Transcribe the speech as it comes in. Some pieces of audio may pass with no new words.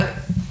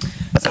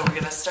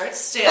start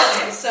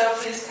standing. So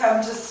please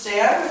come to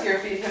stand with your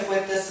feet hip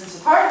width distance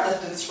apart.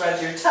 Lift and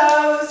spread your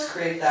toes.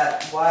 Create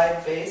that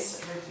wide base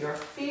with your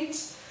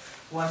feet.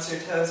 Once your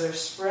toes are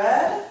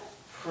spread,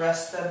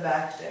 press them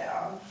back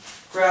down.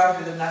 Ground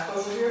through the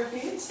knuckles of your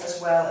feet as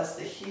well as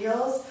the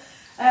heels.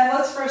 And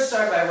let's first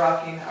start by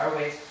rocking our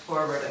weight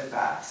forward and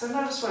back. So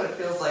notice what it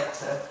feels like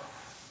to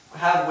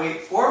have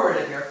weight forward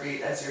in your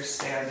feet as you're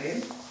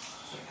standing.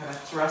 So kind of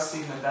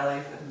thrusting the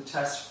belly and the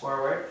chest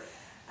forward.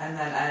 And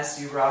then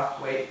as you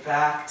rock weight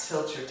back,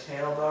 tilt your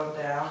tailbone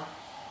down.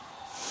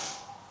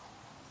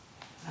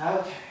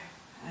 Okay.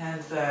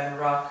 And then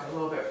rock a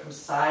little bit from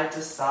side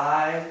to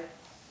side.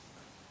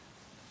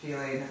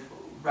 Feeling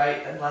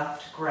right and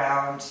left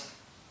ground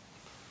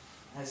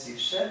as you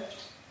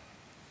shift.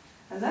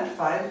 And then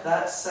find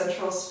that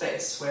central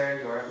space where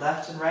your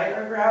left and right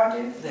are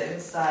grounding, the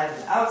inside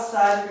and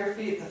outside of your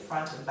feet, the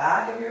front and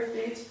back of your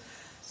feet.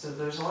 So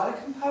there's a lot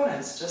of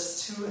components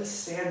just to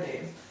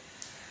standing.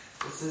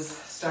 This is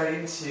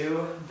starting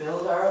to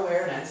build our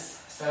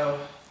awareness. So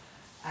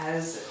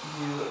as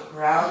you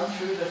ground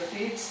through the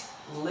feet,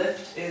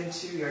 lift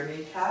into your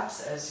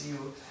kneecaps as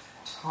you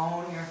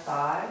tone your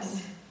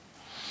thighs.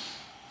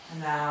 And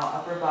now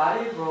upper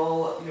body,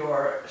 roll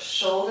your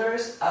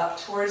shoulders up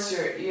towards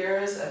your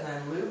ears and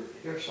then loop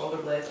your shoulder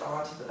blades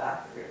onto the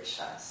back of your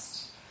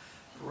chest.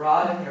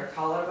 Broaden your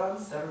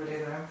collarbones, everybody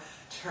in the room.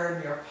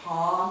 Turn your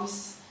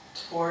palms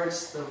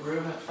towards the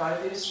room in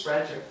front of you.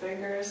 Spread your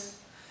fingers.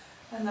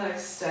 And then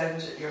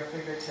extend your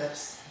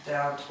fingertips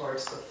down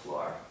towards the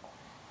floor.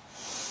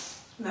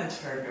 And then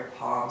turn your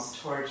palms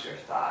towards your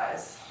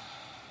thighs.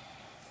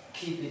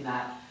 Keeping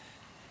that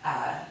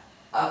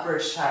upper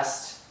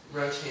chest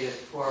rotated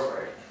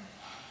forward.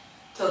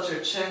 Tilt your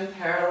chin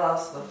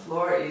parallel to the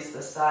floor. Ease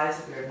the sides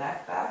of your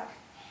neck back.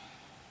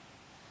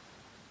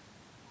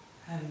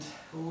 And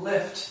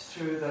lift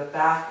through the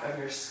back of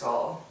your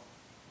skull.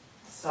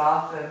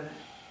 Soften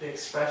the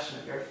expression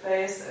of your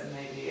face and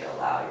maybe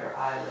allow your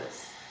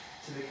eyelids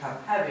to become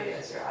heavy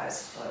as your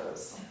eyes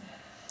close.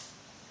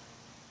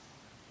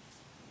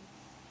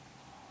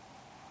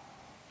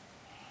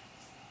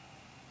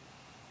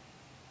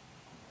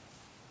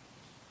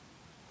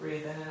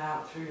 Breathe in and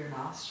out through your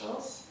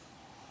nostrils.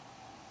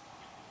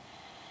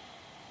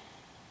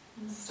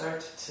 And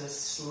start to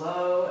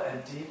slow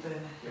and deepen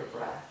your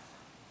breath.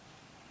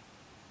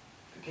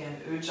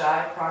 Begin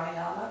Ujjayi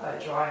Pranayama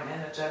by drawing in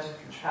a gentle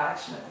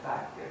contraction at the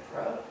back of your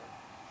throat.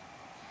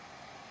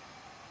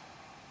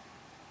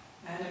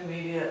 And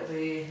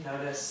immediately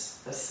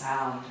notice the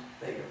sound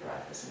that your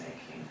breath is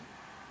making.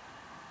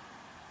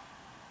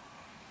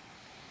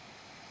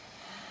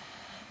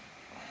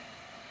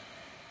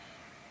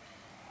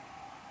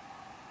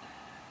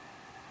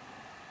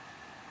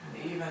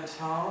 An even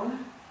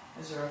tone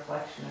is a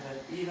reflection of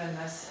an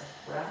evenness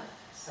of breath.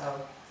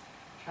 So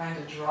trying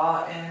to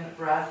draw in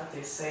breath at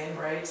the same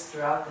rates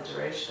throughout the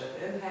duration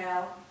of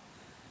inhale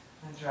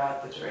and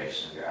throughout the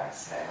duration of your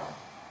exhale.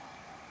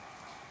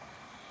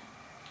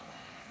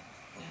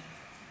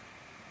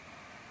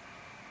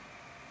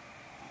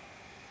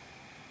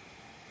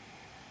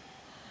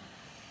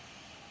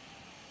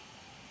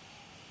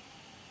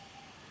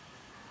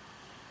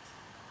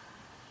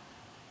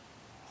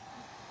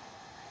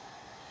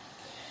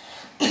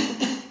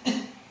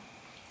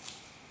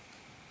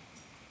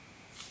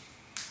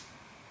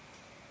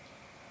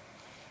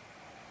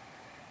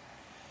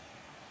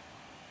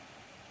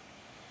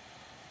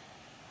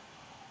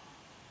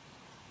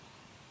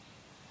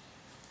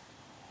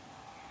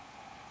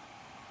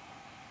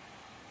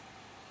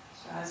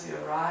 As you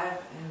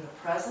arrive in the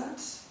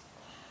present,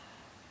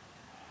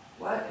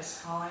 what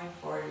is calling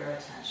for your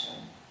attention?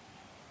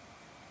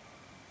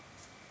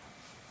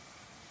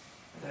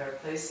 Are there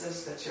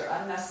places that you're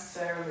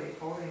unnecessarily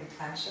holding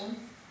tension?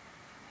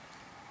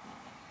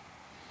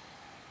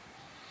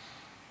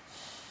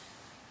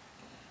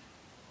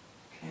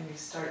 Can you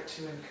start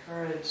to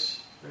encourage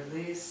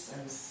release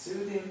and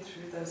soothing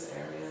through those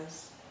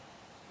areas?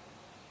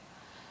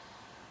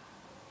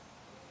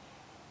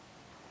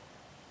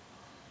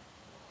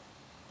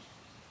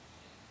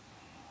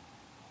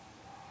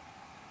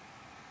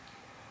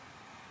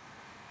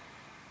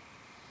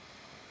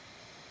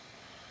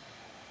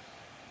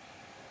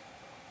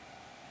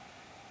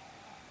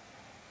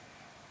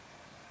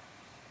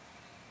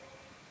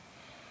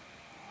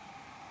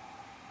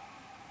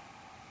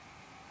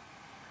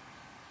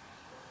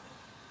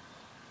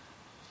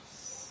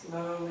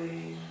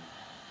 Slowly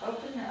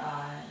open your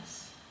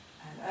eyes,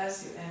 and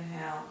as you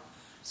inhale,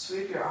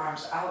 sweep your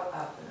arms out,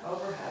 up, and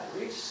overhead.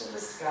 Reach to the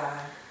sky,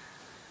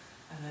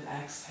 and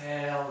then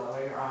exhale,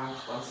 lower your arms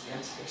once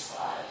again to your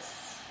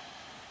sides.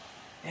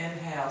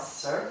 Inhale,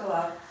 circle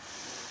up,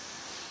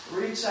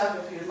 reach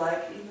up if you'd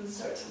like, even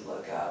start to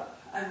look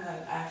up, and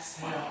then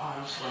exhale,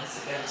 arms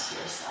once again to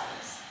your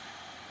sides.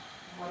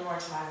 One more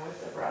time with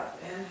the breath.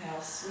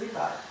 Inhale, sweep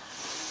up.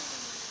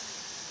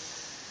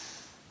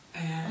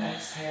 And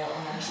exhale,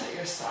 arms at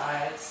your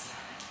sides,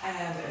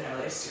 and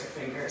interlace your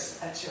fingers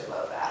at your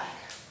low back.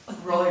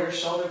 Roll your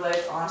shoulder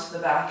blades onto the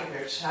back of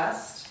your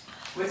chest.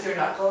 With your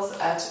knuckles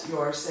at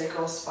your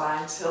sacral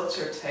spine, tilt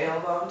your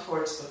tailbone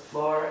towards the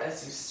floor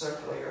as you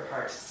circle your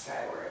heart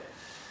skyward.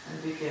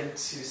 And begin to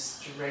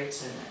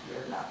straighten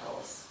your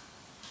knuckles.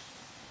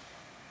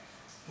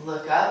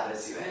 Look up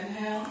as you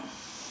inhale.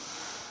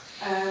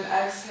 And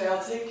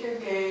exhale, take your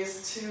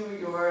gaze to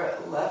your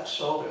left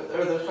shoulder,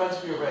 or the front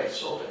of your right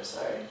shoulder,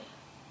 sorry.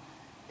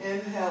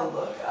 Inhale,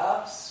 look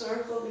up,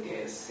 circle the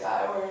gaze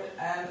skyward,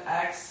 and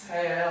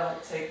exhale,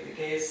 take the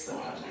gaze to the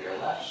front of your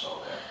left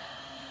shoulder.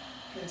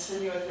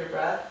 Continue with your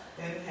breath.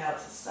 Inhale to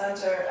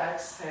center,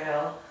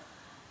 exhale,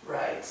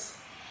 right.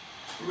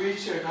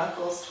 Reach your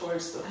knuckles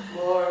towards the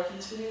floor.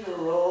 Continue to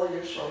roll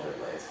your shoulder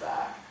blades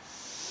back.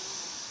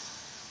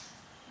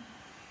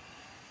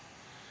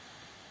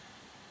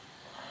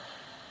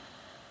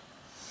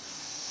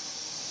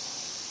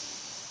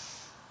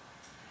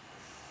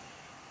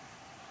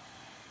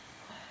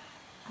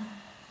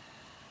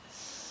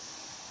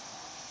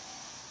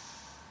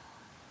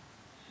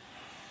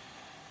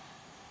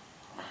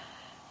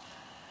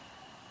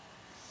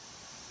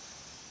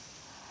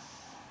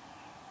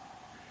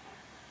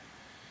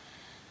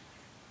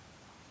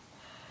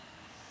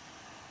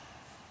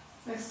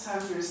 Next time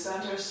through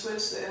center,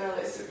 switch the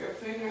interlace of your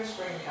fingers,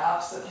 bring the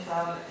opposite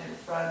thumb in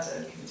front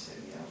and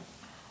continue.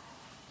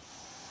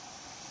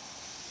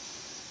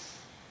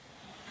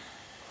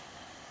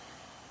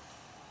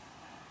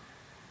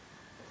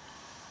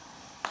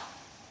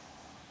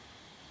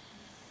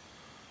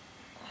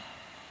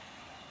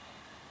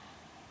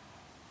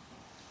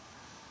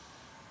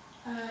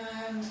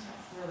 And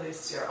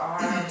release your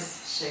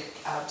arms, shake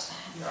out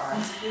your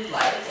arms if you'd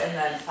like, and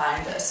then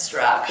find a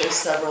strap. There's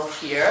several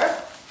here.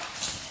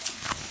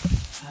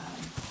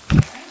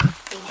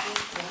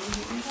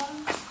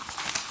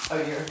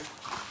 Oh,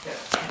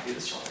 can't do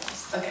the shoulder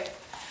ones. Okay.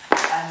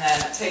 And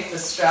then take the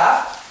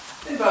strap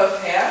in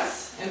both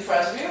hands in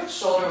front of you,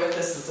 shoulder width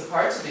distance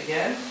apart to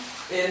begin.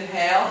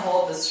 Inhale,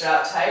 hold the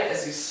strap tight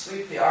as you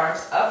sweep the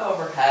arms up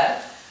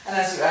overhead. And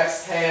as you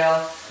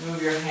exhale,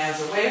 move your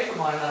hands away from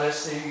one another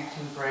so you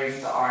can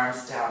bring the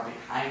arms down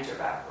behind your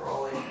back,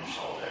 rolling your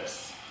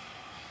shoulders.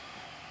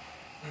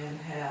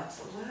 Inhale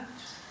to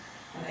lift.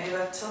 And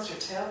Ava, tilt your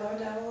tailbone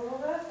down a little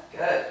bit.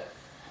 Good.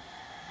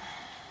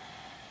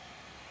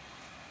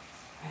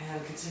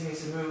 And continue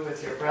to move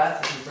with your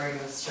breath. You can bring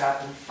the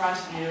strap in front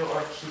of you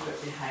or keep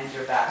it behind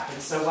your back.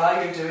 And so while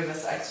you're doing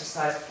this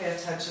exercise, pay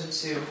attention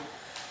to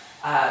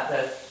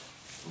the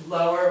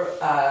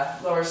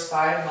lower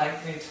spine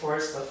lengthening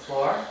towards the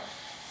floor.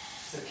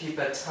 So keep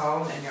a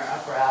tone in your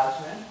upper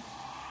abdomen,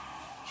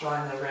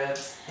 drawing the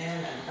ribs in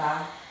and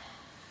back.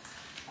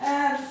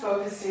 And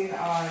focusing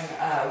on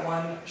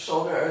one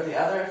shoulder or the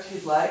other if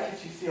you'd like.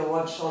 If you feel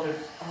one shoulder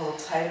a little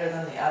tighter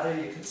than the other,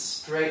 you can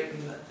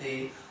straighten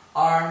the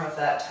arm of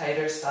that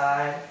tighter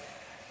side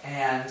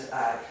and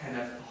kind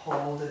of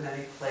hold in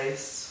any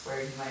place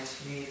where you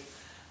might need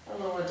a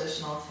little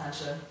additional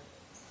tension.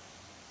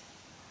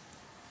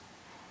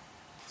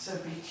 So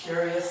be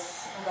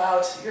curious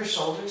about your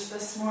shoulders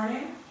this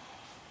morning.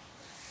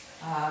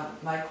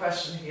 My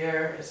question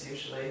here is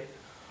usually,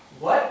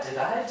 what did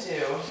I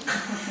do?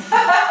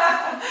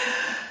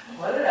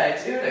 What did I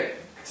do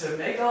to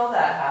make all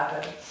that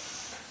happen?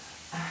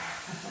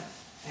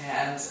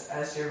 And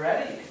as you're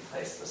ready, you can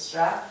place the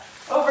strap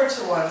over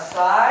to one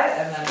side,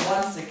 and then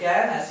once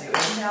again, as you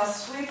inhale,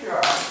 sweep your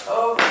arms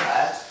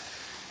overhead.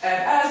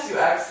 And as you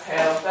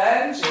exhale,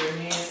 bend your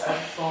knees and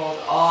fold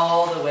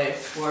all the way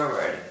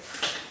forward.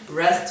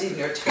 Resting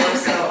your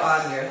torso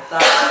on your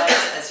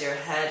thighs as your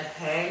head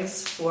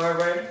hangs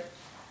forward.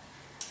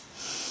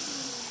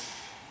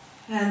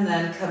 And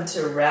then come to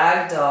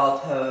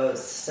ragdoll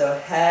pose. So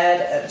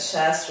head and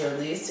chest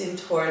releasing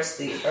towards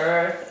the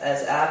earth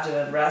as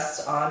abdomen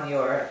rests on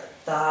your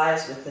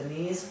thighs with the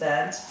knees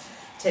bent.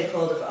 Take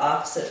hold of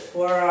opposite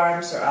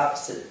forearms or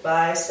opposite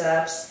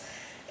biceps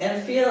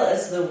and feel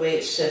as the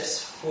weight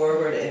shifts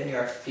forward in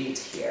your feet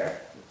here.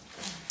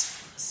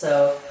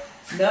 So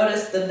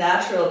notice the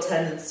natural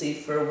tendency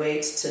for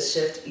weight to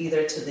shift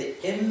either to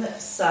the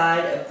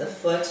inside of the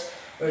foot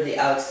or the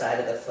outside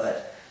of the foot.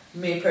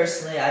 Me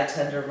personally, I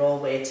tend to roll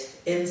weight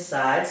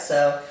inside,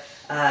 so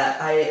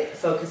I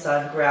focus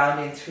on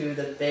grounding through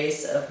the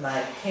base of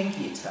my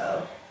pinky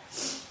toe.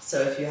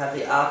 So if you have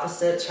the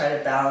opposite, try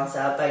to balance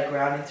out by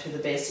grounding through the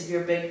base of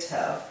your big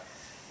toe.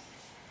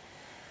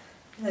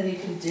 And then you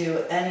can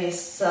do any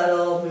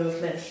subtle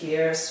movement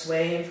here,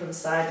 swaying from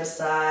side to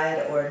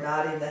side or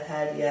nodding the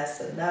head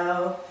yes and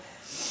no.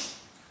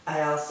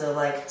 I also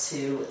like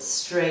to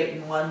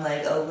straighten one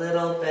leg a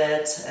little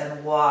bit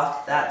and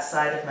walk that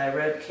side of my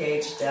rib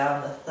cage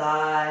down the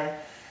thigh,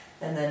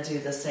 and then do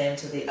the same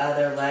to the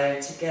other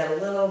leg to get a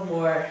little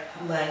more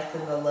length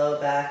in the low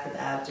back and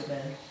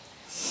abdomen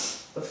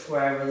before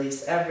I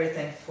release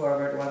everything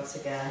forward once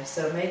again.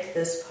 So make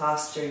this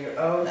posture your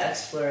own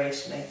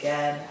exploration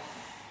again.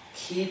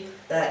 Keep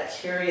that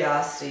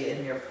curiosity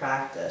in your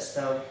practice.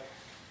 So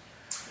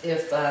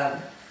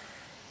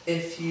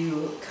if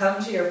you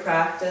come to your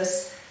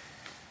practice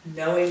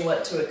knowing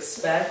what to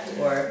expect,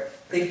 or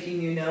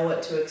thinking you know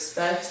what to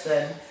expect,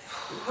 then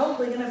you're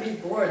probably going to be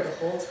bored the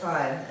whole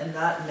time and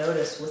not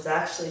notice what's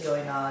actually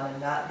going on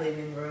and not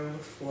leaving room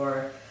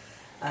for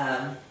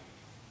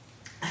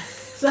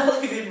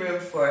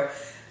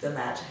the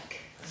magic.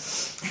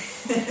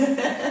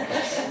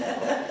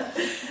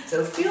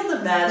 So feel the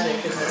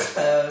magic in this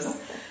pose.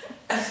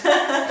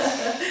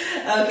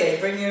 Okay,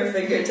 bring your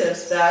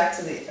fingertips back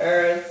to the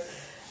earth.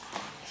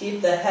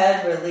 Keep the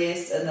head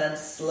released, and then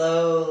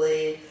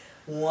slowly,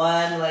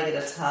 one leg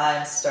at a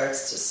time,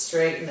 starts to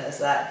straighten as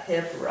that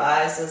hip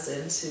rises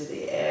into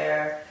the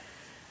air.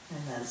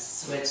 And then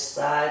switch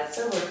sides.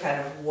 So we're kind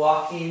of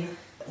walking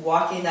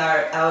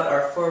out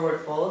our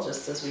forward fold,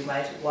 just as we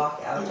might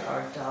walk out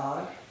our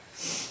dog,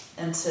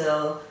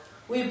 until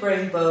we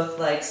bring both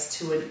legs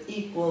to an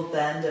equal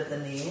bend of the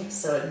knee.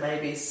 So it may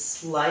be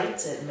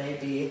slight, it may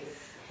be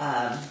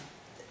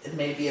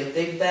a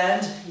big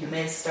bend. You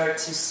may start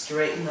to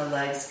straighten the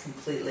legs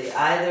completely.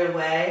 Either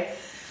way,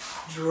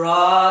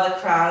 draw the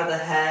crown of the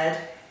head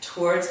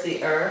towards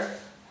the earth.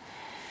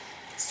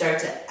 Start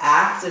to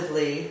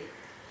actively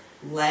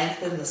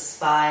lengthen the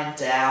spine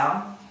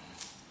down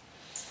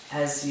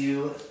as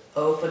you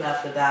open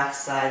up the back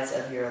sides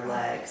of your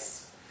legs.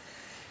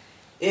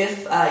 If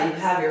you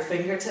have your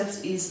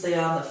fingertips easily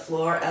on the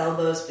floor,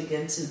 elbows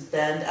begin to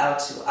bend out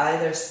to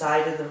either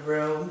side of the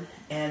room,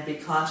 and be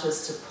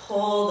conscious to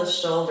pull the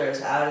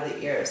shoulders out of the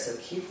ears. So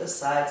keep the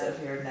sides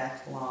of your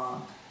neck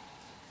long.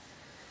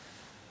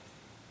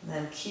 And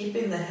then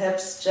keeping the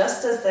hips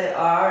just as they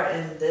are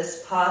in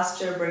this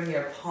posture, bring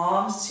your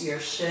palms to your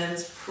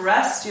shins,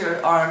 press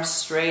your arms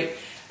straight,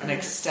 and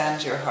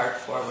extend your heart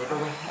forward.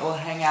 We'll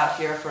hang out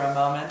here for a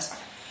moment.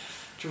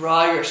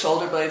 Draw your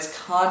shoulder blades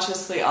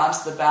consciously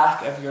onto the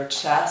back of your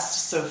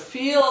chest. So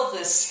feel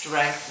this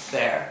strength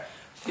there.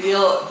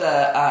 Feel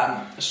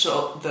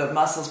the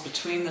muscles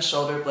between the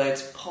shoulder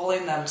blades,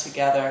 pulling them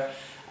together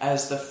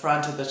as the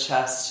front of the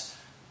chest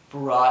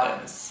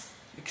broadens.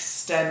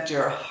 Extend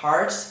your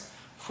heart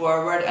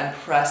forward and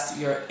press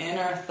your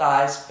inner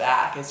thighs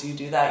back. As you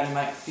do that, you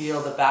might feel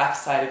the back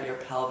side of your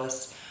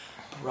pelvis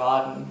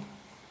broaden.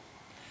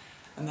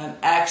 And then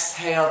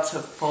exhale to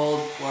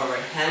fold forward.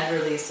 Head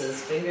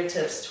releases,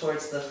 fingertips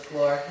towards the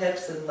floor,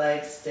 hips and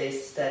legs stay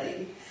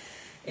steady.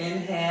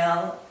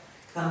 Inhale,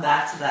 come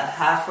back to that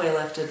halfway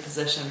lifted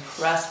position,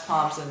 press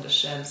palms into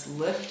shins,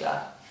 lift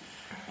up.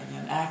 And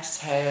then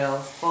exhale,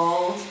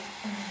 fold.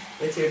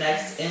 With your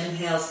next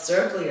inhale,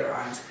 circle your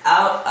arms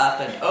out,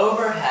 up, and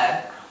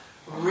overhead.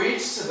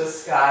 Reach to the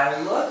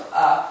sky, look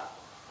up,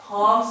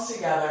 palms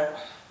together,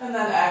 and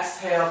then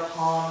exhale,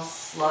 palms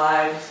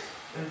slide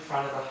in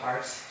front of the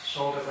heart,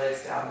 shoulder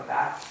blades down the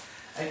back.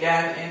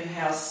 Again,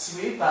 inhale,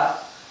 sweep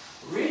up,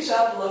 reach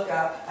up, look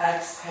up,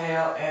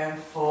 exhale, and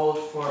fold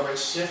forward.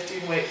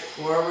 Shifting weight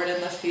forward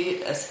in the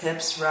feet as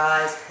hips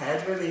rise,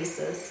 head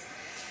releases.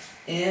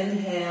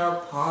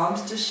 Inhale,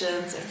 palms to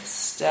shins,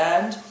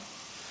 extend.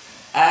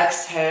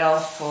 Exhale,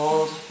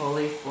 fold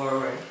fully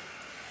forward.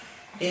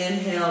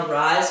 Inhale,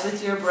 rise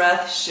with your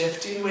breath,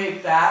 shifting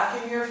weight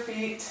back in your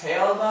feet,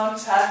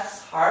 tailbone tucks,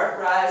 heart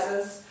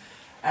rises.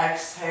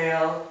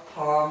 Exhale,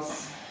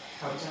 palms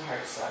come to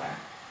heart center.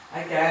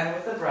 Again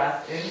with the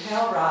breath,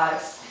 inhale,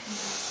 rise,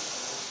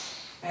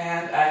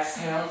 and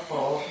exhale,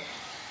 fold.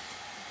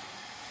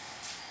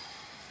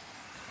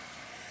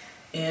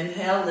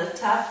 Inhale, lift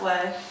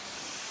halfway,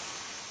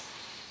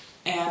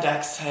 and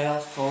exhale,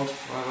 fold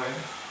forward.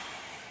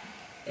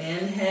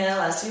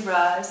 Inhale as you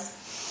rise.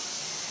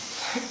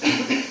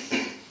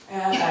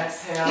 And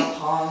exhale,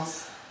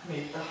 palms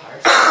meet the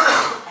heart.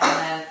 And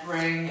then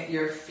bring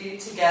your feet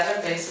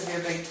together, base of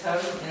your big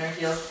toes and inner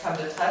heels come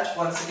to touch.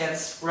 Once again,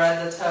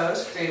 spread the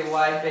toes, create a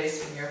wide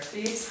base in your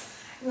feet,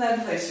 and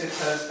then place your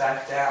toes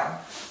back down.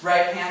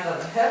 Right hand on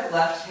the hip,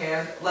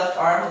 left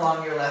arm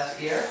along your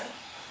left ear.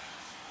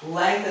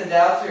 Lengthen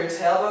down through your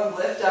tailbone,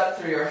 lift up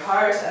through your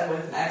heart, and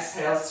with an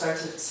exhale, start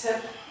to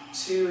tip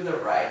to the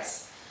right.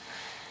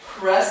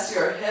 Press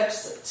your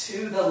hips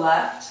to the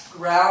left,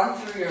 ground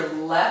through your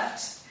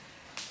left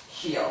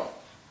heel.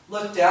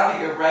 Look down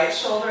at your right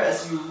shoulder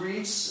as you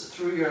reach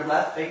through your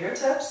left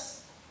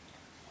fingertips.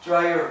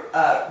 Draw your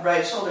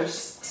right shoulder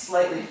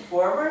slightly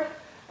forward,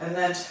 and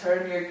then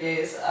turn your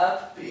gaze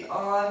up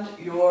beyond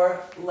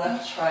your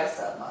left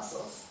tricep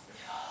muscles.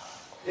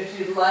 If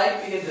you'd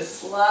like, begin to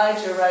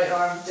slide your right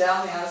arm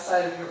down the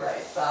outside of your right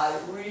thigh,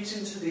 reach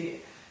into the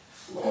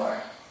floor.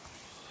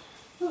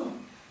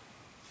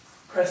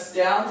 Press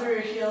down through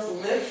your heels,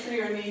 lift through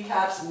your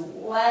kneecaps,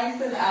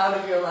 lengthen out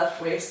of your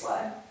left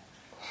waistline.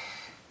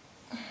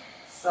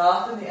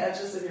 Soften the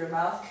edges of your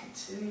mouth,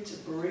 continue to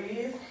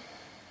breathe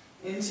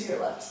into your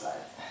left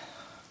side.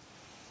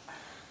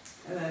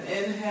 And then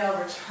inhale,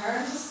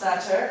 return to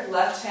center,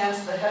 left hand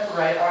to the hip,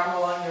 right arm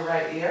along your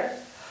right ear.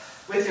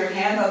 With your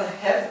hand on the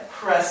hip,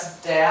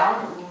 press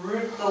down,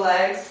 root the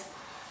legs,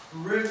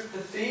 root the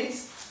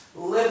feet,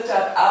 lift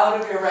up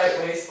out of your right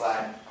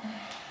waistline.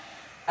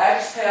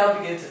 Exhale,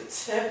 begin to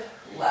tip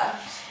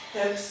left,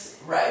 hips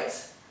right.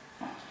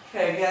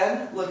 Okay,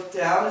 again, look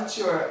down at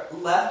your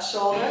left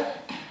shoulder.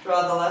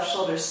 Draw the left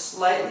shoulder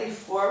slightly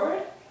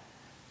forward.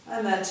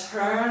 And then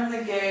turn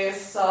the gaze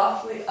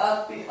softly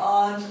up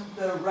beyond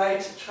the right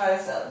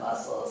tricep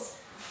muscles.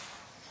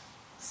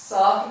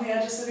 Soften the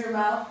edges of your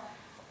mouth.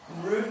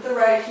 Root the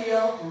right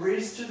heel.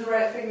 Reach through the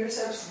right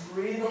fingertips.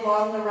 Breathe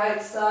along the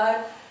right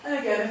side. And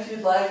again, if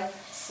you'd like,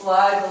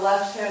 slide the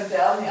left hand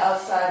down the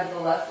outside of the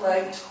left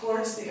leg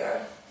towards the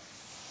earth.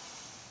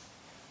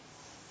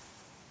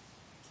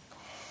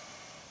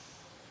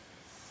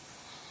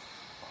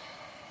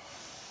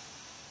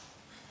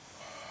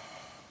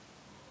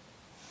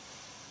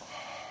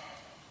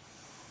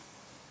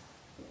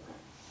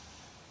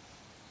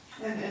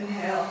 And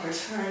inhale,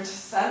 return to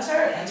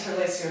center.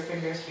 Interlace your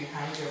fingers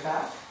behind your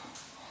back.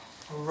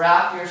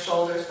 Wrap your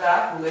shoulders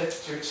back,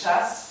 lift your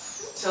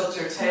chest, tilt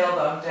your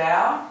tailbone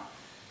down.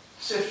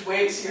 Shift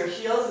weight to your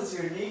heels as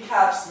your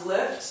kneecaps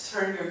lift.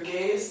 Turn your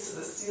gaze to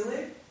the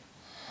ceiling.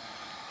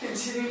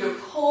 Continue to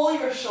pull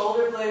your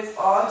shoulder blades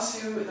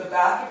onto the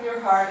back of your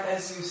heart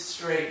as you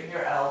straighten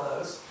your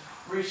elbows.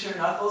 Reach your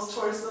knuckles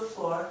towards the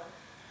floor.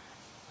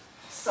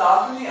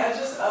 Soften the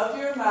edges of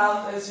your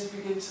mouth as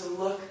you begin to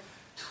look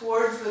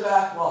towards the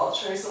back wall.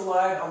 Trace a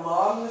line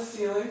along the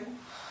ceiling.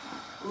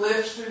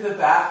 Lift through the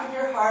back of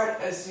your heart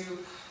as you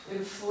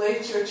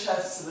inflate your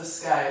chest to the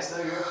sky, as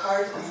though your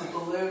heart is a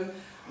balloon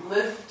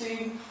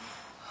lifting,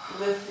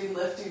 lifting,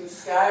 lifting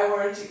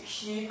skyward to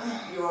keep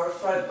your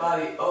front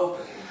body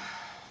opening.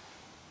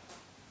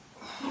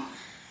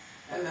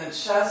 And then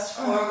chest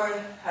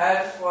forward,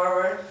 head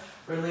forward.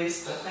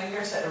 Release the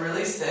fingertips,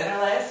 release the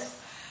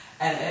interlace,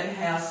 and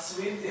inhale.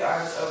 Sweep the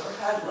arms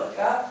overhead. Look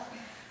up.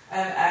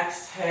 And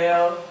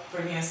exhale,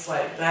 bringing a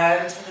slight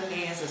bend to the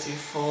knees as you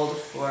fold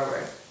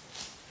forward.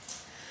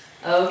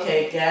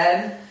 Okay,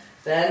 again,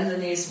 bend the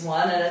knees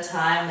one at a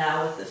time,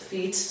 now with the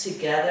feet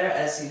together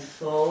as you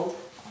fold.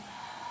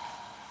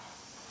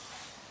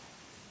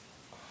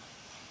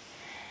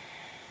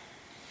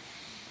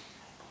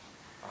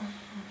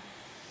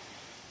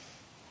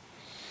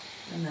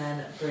 And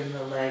then bring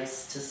the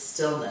legs to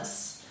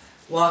stillness.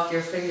 Walk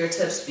your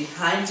fingertips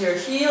behind your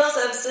heels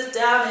and sit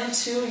down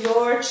into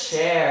your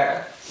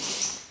chair.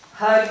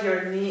 Hug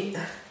your knee.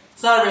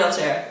 It's not a real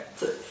chair.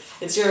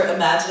 It's your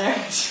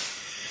imaginary.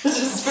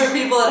 Just for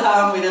people at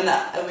home, we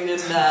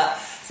didn't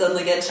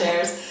suddenly get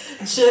chairs.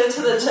 Chin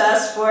to the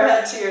chest,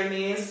 forehead to your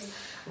knees.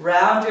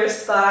 Round your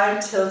spine,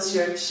 tilt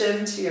your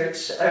chin to your.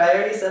 I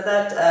already said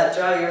that.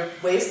 Draw your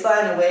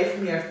waistline away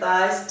from your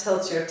thighs.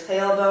 Tilt your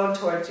tailbone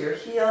towards your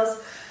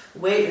heels.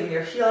 Weight in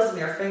your heels and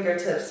your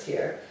fingertips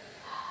here.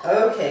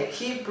 Okay,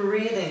 keep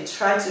breathing.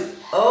 Try to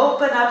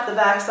open up the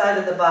backside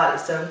of the body.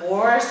 So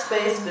more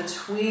space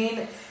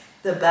between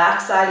the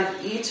backside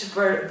of each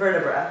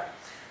vertebra.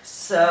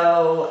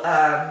 So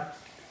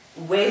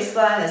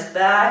waistline is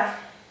back.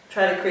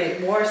 Try to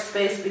create more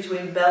space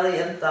between belly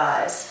and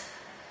thighs.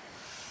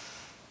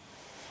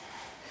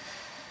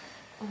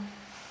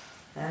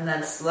 And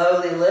then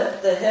slowly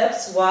lift the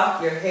hips.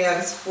 Walk your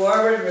hands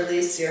forward.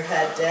 Release your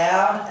head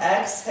down.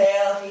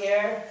 Exhale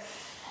here.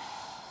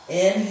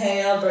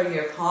 Inhale, bring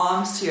your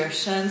palms to your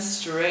shins,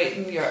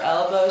 straighten your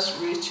elbows,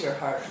 reach your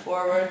heart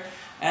forward,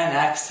 and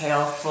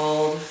exhale,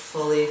 fold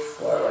fully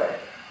forward.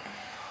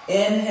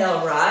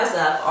 Inhale, rise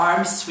up,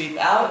 arms sweep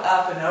out,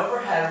 up and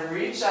overhead,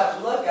 reach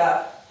up, look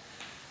up,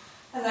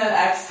 and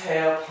then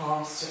exhale,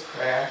 palms to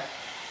prayer.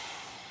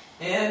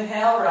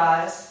 Inhale,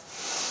 rise,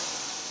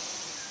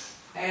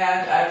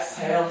 and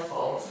exhale,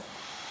 fold.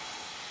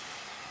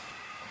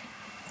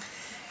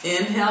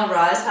 Inhale,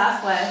 rise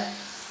halfway.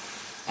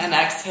 And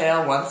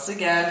exhale, once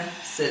again,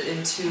 sit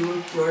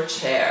into your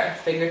chair.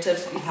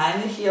 Fingertips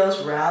behind the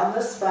heels, round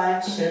the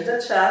spine, chin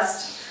to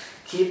chest.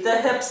 Keep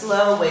the hips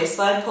low,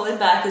 waistline pulling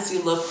back as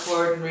you look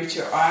forward and reach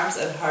your arms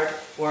and heart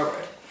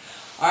forward.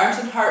 Arms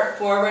and heart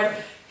forward,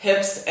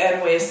 hips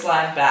and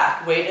waistline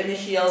back. Weight in the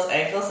heels,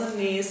 ankles and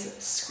knees.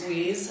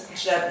 Squeeze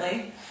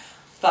gently.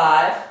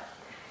 5,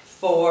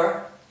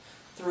 4,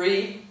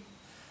 3,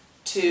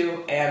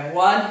 2, and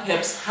 1.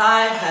 Hips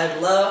high,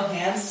 head low,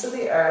 hands to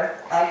the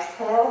earth.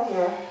 Exhale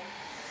here.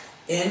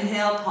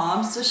 Inhale,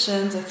 palms to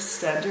shins,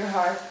 extend your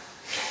heart.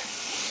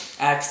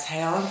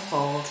 Exhale and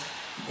fold.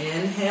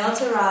 Inhale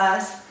to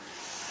rise.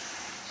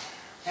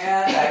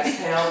 And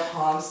exhale,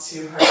 palms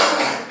to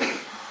heart.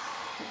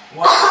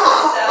 One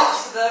step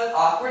to the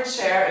awkward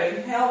chair.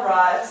 Inhale,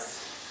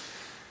 rise.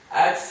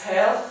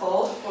 Exhale,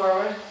 fold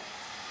forward.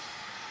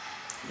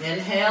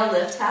 Inhale,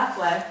 lift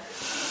halfway.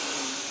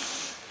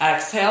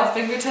 Exhale,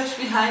 fingertips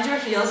behind your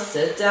heels,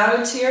 sit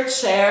down into your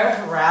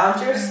chair, round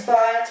your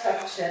spine,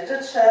 tuck chin to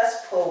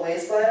chest, pull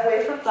waistline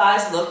away from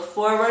thighs, look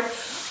forward,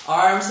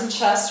 arms and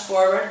chest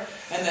forward,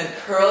 and then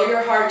curl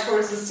your heart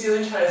towards the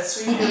ceiling, try to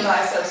sweep your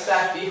biceps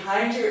back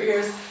behind your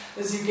ears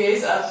as you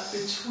gaze up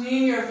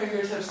between your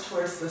fingertips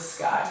towards the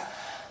sky.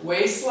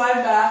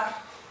 Waistline back,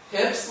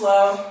 hips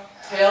low,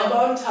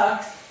 tailbone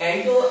tucked,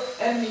 ankle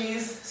and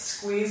knees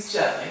squeeze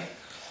gently.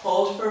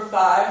 Hold for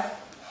 5,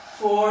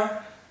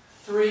 4,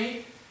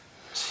 3,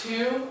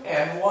 2,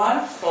 and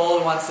 1.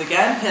 Fold once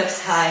again.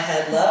 Hips high,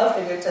 head low,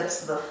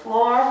 fingertips to the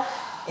floor.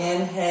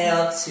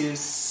 Inhale to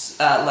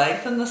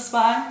lengthen the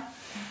spine.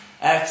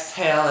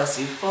 Exhale as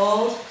you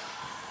fold.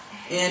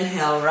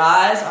 Inhale,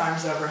 rise,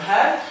 arms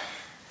overhead.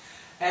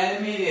 And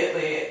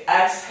immediately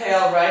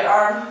exhale, right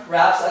arm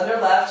wraps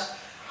under left.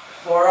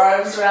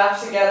 Forearms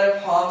wrap together,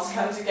 palms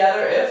come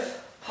together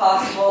if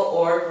possible,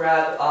 or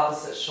grab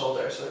opposite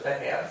shoulders with the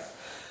hands.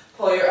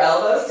 Pull your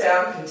elbows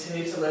down,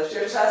 continue to lift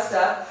your chest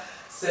up.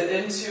 Sit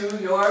into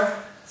your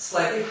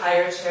slightly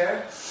higher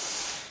chair.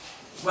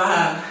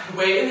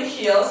 Weight in the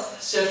heels,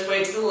 shift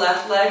weight to the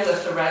left leg,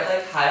 lift the right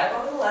leg high up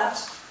on the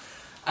left.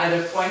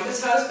 Either point the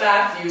toes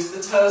back, use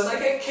the toes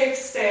like a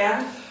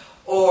kickstand,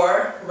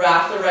 or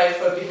wrap the right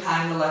foot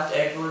behind the left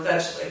ankle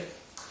eventually.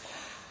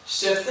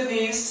 Shift the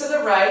knees to the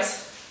right,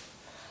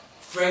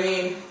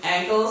 bringing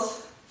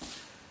ankles,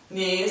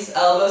 knees,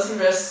 elbows, and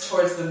wrists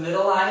towards the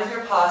middle line of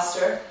your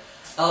posture.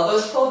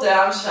 Elbows pull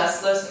down,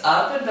 chest lifts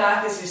up and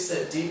back as you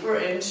sit deeper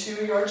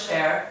into your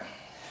chair.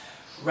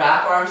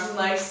 Wrap arms and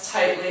legs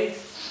tightly.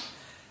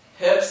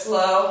 Hips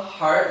low,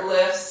 heart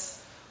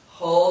lifts.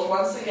 Hold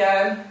once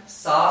again.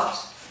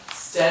 Soft,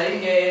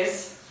 steady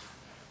gaze.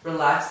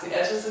 Relax the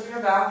edges of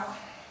your mouth.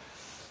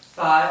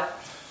 5,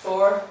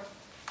 4,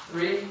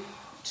 3,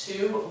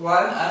 2,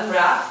 1.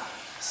 Unwrap.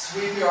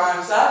 Sweep your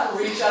arms up,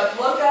 reach up,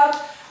 look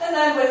up. And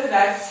then with an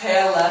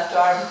exhale, left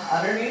arm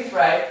underneath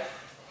right.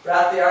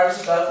 Wrap the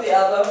arms above the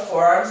elbow,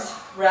 forearms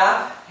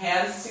wrap,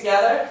 hands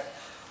together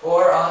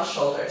or on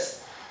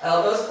shoulders.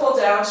 Elbows pull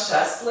down,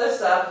 chest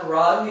lifts up,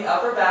 broaden the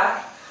upper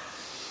back.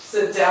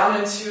 Sit down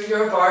into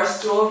your bar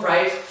stool,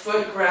 right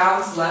foot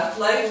grounds, left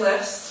leg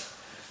lifts.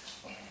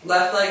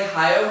 Left leg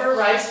high over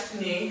right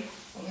knee.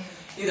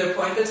 Either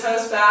point the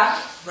toes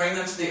back, bring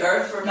them to the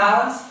earth for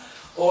balance,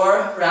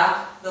 or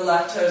wrap the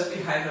left toes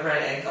behind the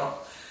right ankle.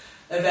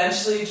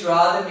 Eventually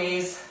draw the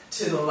knees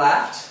to the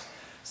left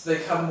so they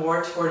come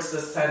more towards the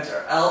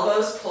center.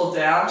 Elbows pull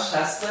down,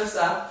 chest lifts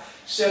up.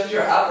 Shift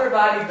your upper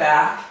body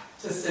back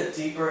to sit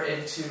deeper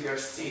into your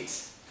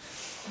seat.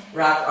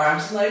 Wrap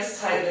arms and legs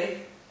tightly.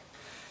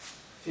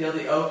 Feel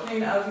the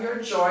opening of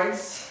your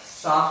joints.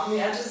 Soften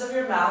the edges of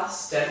your mouth.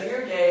 Steady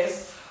your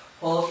gaze.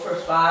 Hold for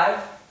 5,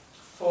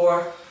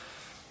 4,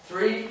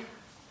 3,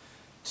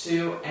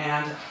 2,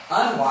 and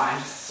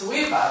unwind.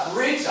 Sweep up,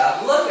 reach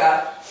up, look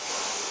up.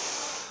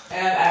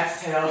 And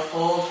exhale,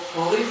 fold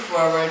fully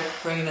forward,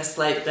 bringing a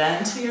slight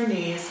bend to your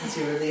knees as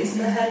you release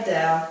the head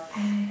down.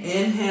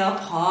 Inhale,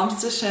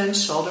 palms to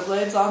shins, shoulder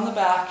blades on the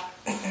back.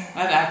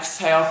 And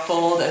exhale,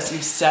 fold as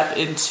you step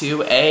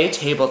into a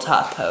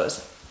tabletop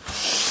pose.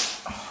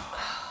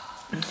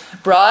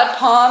 Broad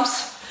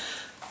palms,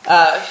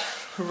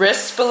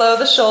 wrists below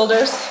the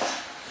shoulders.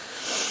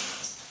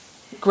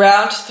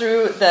 Ground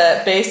through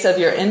the base of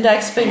your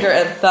index finger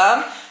and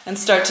thumb, and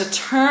start to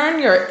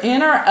turn your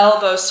inner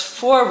elbows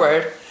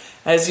forward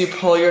as you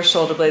pull your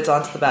shoulder blades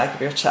onto the back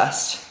of your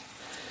chest.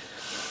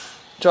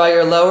 Draw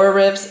your lower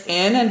ribs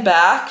in and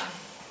back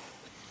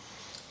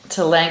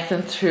to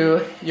lengthen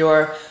through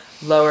your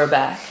lower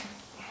back.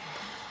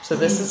 So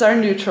this is our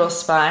neutral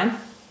spine.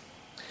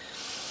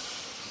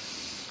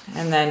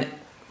 And then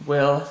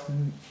we'll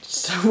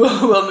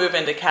move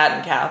into cat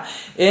and cow.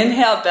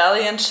 Inhale,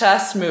 belly and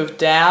chest move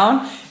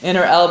down.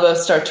 Inner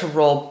elbows start to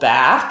roll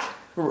back.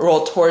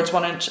 Roll towards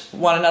one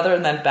another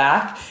and then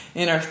back.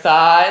 Inner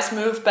thighs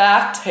move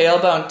back.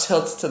 Tailbone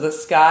tilts to the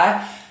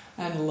sky.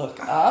 And look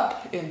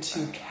up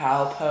into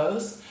cow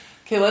pose.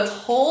 Okay, let's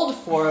hold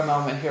for a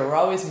moment here. We're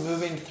always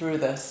moving through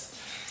this.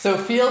 So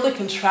feel the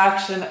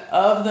contraction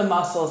of the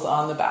muscles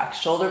on the back.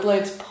 Shoulder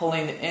blades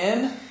pulling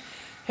in.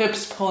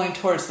 Hips pulling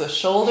towards the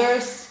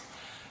shoulders.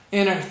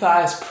 Inner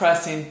thighs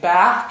pressing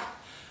back.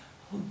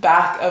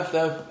 Back of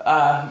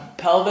the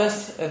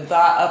pelvis and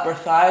upper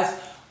thighs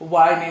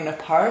widening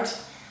apart.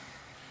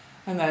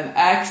 And then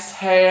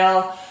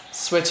exhale,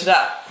 switch it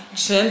up.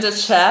 Chin to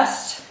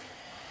chest.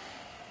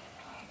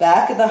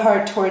 Back of the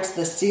heart towards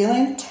the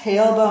ceiling,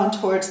 tailbone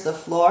towards the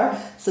floor.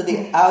 So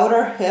the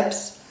outer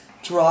hips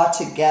draw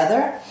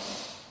together.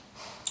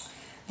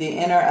 The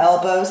inner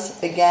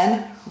elbows,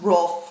 again,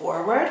 roll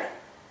forward.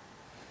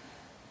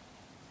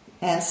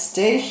 And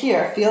stay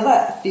here. Feel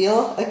that.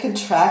 Feel a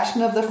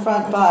contraction of the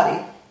front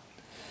body.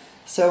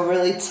 So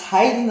really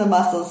tighten the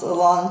muscles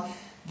along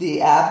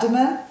the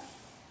abdomen.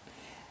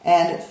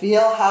 And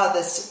feel how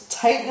this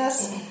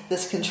tightness,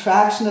 this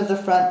contraction of the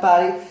front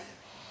body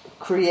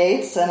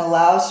creates and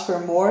allows for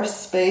more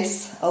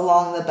space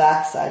along the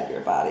back side of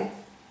your body.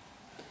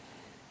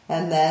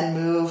 And then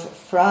move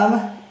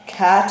from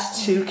cat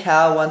to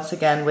cow once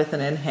again with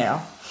an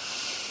inhale.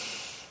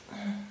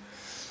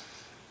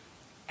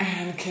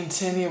 And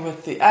continue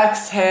with the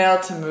exhale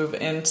to move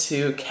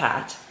into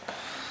cat.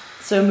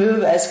 So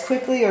move as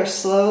quickly or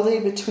slowly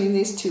between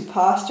these two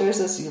postures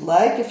as you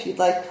like. If you'd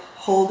like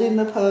holding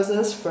the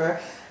poses for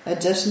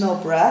additional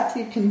breath,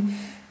 you can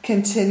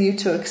continue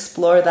to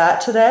explore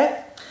that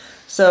today.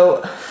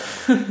 So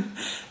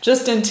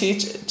just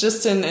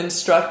in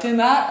instructing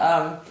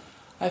that,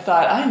 I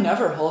thought I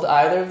never hold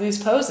either of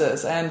these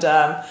poses, and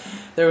I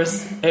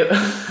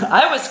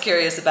was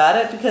curious about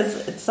it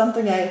because it's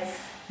something I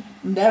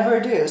never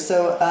do.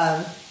 So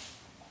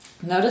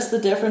notice the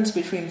difference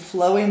between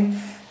flowing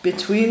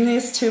between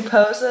these two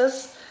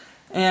poses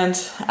and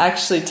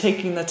actually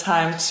taking the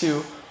time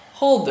to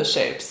hold the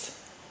shapes.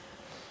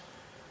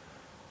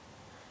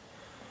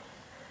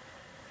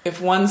 If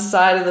one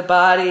side of the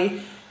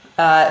body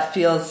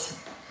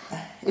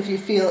if you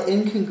feel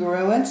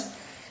incongruent,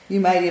 you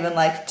might even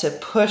like to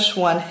push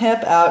one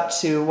hip out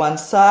to one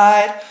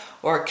side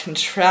or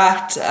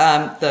contract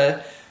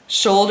the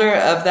shoulder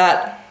of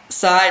that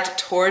side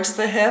towards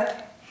the hip.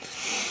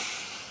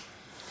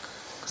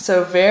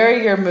 So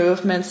vary your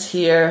movements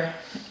here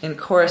in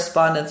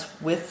correspondence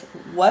with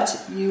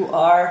what you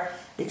are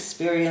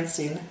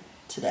experiencing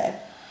today.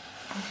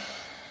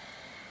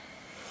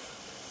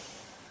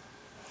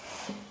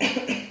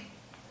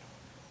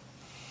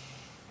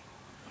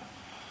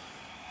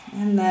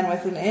 And then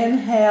with an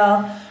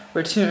inhale,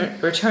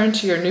 return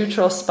to your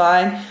neutral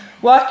spine.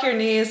 Walk your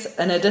knees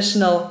an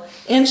additional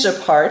inch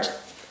apart.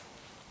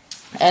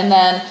 And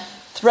then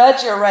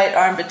thread your right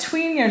arm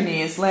between your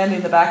knees,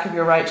 landing the back of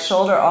your right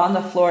shoulder on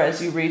the floor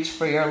as you reach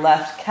for your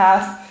left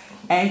calf,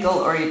 ankle,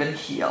 or even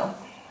heel.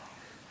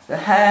 The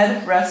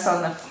head rests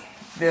on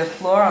the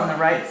floor on the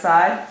right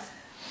side.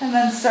 And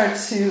then start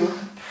to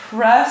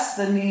press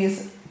the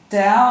knees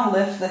down,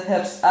 lift the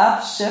hips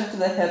up, shift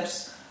the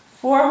hips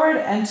forward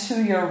and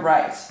to your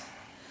right.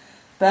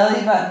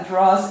 Belly button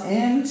draws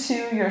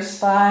into your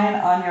spine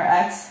on your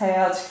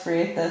exhale to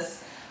create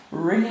this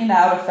wringing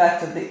out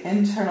effect of the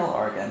internal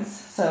organs.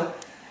 So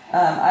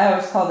I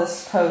always call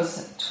this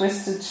pose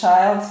twisted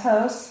child's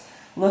pose.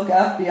 Look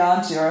up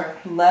beyond your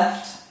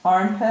left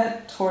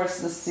armpit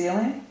towards the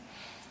ceiling.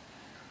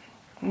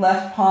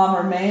 Left palm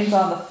remains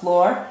on the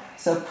floor,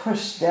 so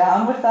push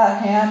down with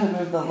that hand and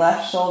move the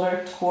left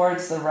shoulder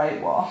towards the right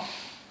wall.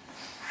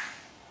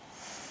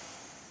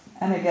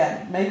 And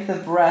again, make the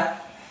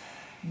breath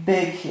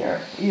big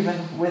here,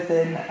 even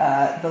within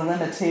the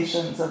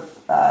limitations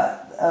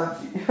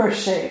of your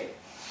shape.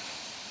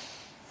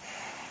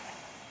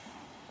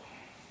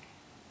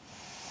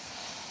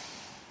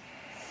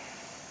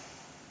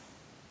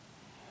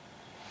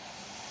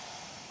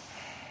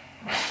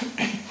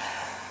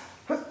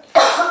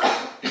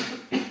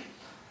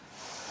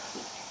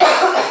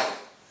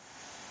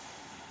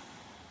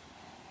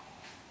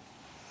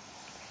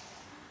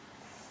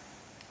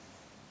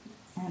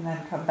 And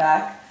then come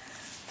back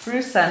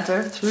through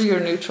center, through your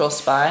neutral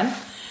spine.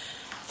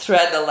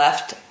 Thread the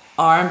left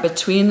arm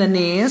between the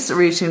knees,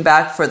 reaching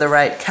back for the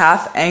right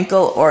calf,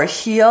 ankle, or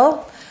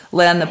heel.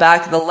 Land the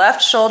back of the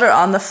left shoulder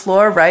on the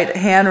floor. Right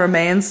hand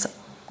remains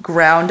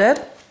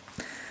grounded.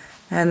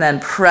 And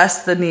then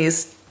press the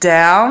knees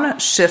down.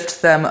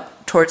 Shift them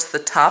towards the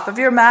top of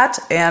your mat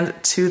and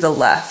to the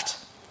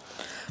left.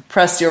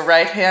 Press your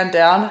right hand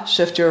down.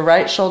 Shift your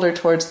right shoulder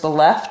towards the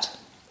left.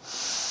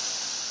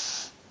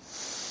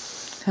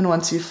 And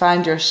once you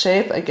find your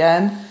shape,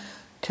 again,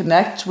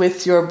 connect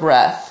with your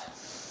breath.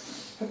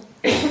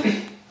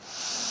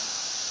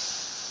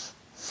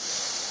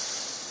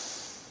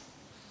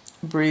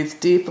 Breathe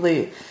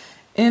deeply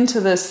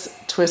into this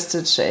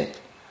twisted shape.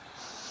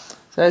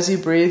 So as you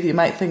breathe, you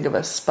might think of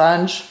a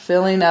sponge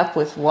filling up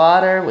with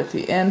water with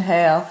the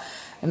inhale.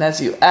 And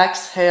as you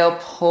exhale,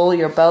 pull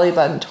your belly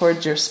button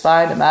towards your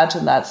spine.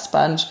 Imagine that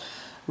sponge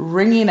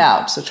wringing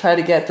out. So try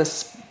to get the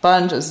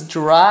sponge as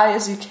dry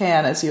as you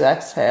can as you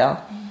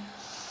exhale.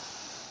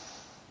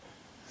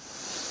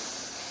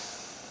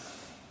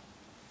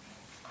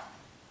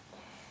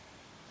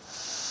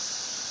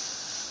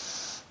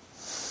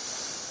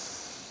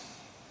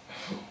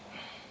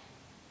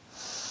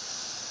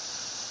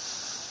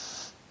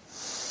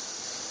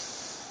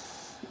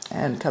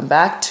 And come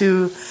back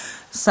to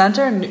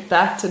center,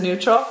 back to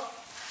neutral.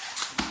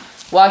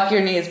 Walk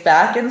your knees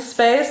back in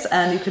space,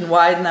 and you can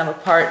widen them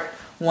apart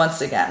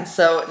once again.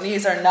 So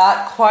knees are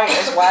not quite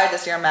as wide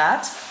as your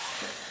mat,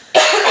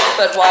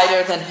 but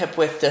wider than hip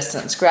width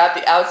distance. Grab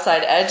the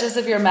outside edges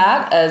of your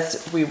mat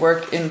as we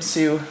work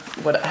into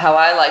how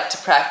I like to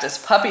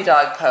practice puppy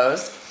dog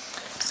pose.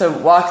 So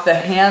walk the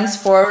hands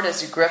forward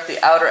as you grip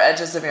the outer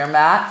edges of your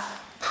mat.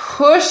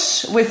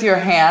 Push with your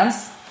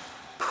hands.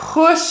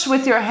 Push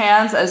with your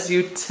hands as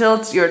you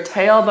tilt your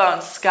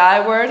tailbone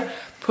skyward.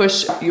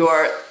 Push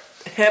your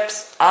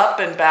hips up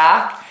and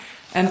back,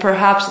 and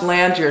perhaps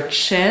land your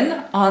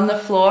chin on the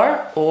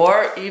floor,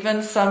 or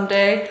even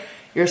someday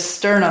your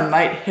sternum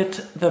might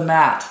hit the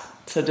mat.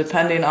 So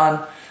depending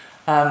on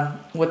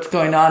what's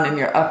going on in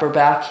your upper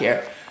back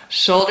here.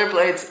 Shoulder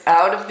blades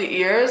out of the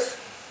ears.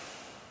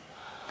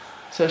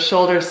 So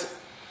shoulders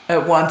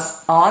at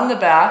once on the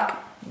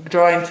back,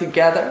 drawing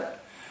together,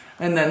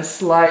 and then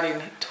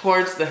sliding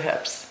towards the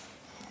hips.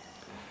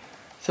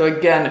 So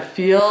again,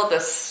 feel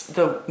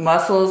the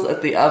muscles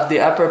of the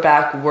upper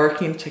back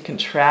working to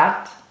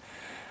contract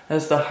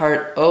as the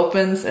heart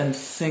opens and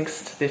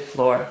sinks to the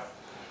floor.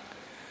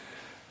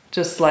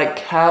 Just like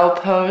cow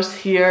pose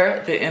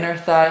here, the inner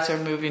thighs are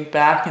moving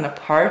back and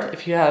apart.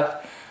 If you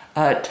have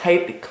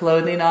tight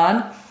clothing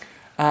on,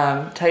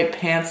 tight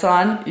pants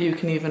on, you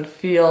can even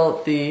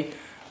feel the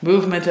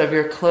movement of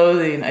your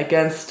clothing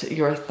against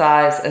your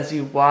thighs as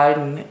you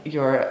widen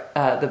your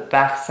the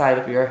back side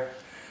of your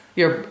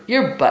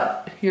your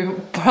butt.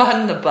 You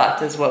broaden the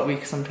butt is what we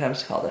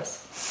sometimes call this.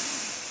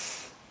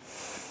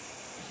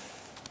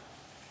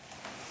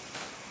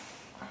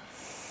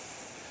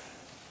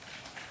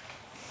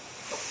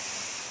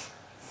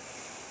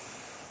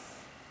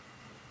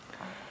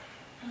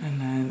 And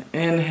then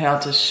inhale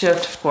to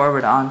shift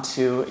forward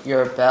onto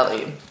your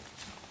belly.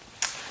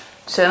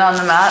 Chin on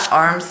the mat,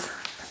 arms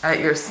at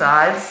your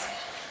sides.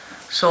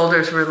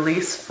 Shoulders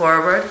release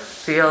forward.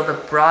 Feel the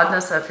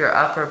broadness of your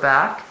upper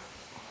back.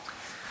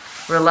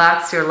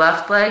 Relax your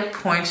left leg.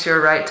 Point your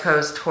right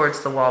toes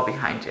towards the wall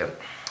behind you.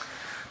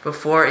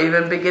 Before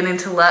even beginning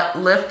to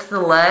lift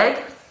the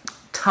leg,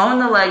 tone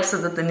the leg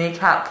so that the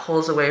kneecap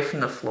pulls away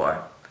from the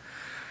floor.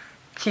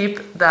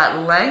 Keep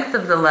that length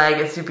of the leg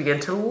as you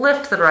begin to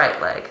lift the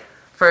right leg.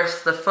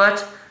 First the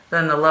foot,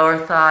 then the lower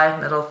thigh,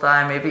 middle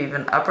thigh, maybe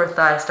even upper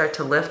thigh start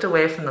to lift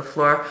away from the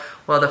floor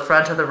while the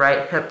front of the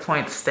right hip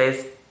point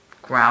stays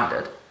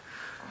grounded.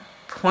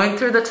 Point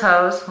through the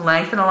toes,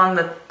 lengthen along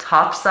the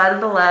top side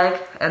of the leg,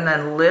 and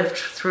then lift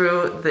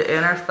through the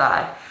inner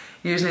thigh,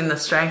 using the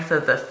strength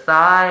of the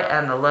thigh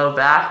and the low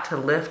back to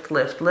lift,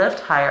 lift,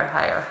 lift, higher,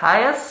 higher,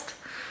 highest,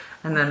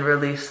 and then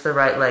release the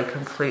right leg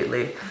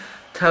completely.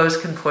 Toes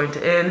can point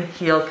in,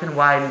 heel can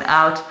widen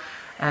out,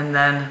 and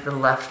then the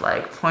left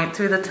leg. Point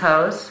through the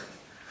toes.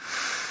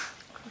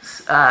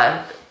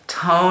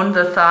 Tone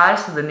the thigh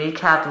so the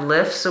kneecap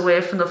lifts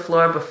away from the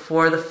floor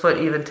before the foot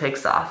even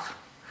takes off.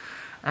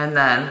 And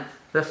then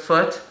the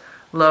foot,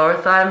 lower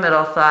thigh,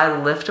 middle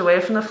thigh, lift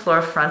away from the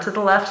floor. Front of the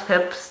left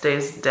hip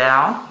stays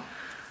down.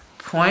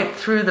 Point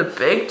through the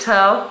big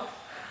toe.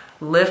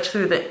 Lift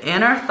through the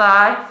inner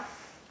thigh.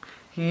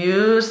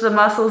 Use the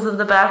muscles of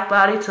the back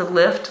body to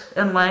lift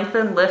and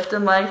lengthen, lift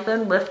and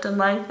lengthen, lift and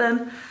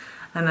lengthen,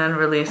 and then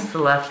release the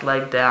left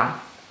leg down.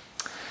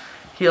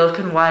 Heel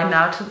can widen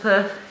out to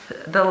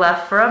the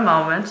left for a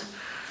moment,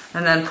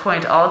 and then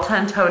point all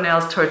 10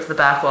 toenails towards the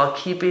back wall,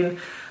 keeping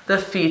the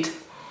feet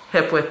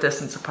hip width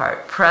distance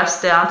apart.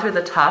 Press down through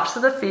the tops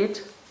of the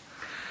feet,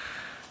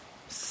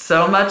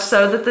 so much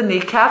so that the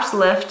kneecaps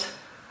lift.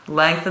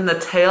 Lengthen the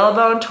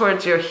tailbone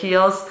towards your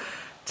heels.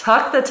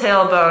 Tuck the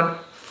tailbone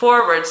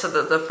forward so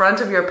that the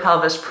front of your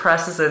pelvis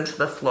presses into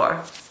the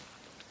floor.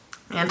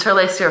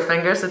 Interlace your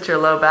fingers at your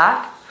low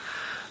back.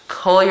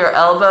 Pull your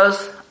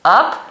elbows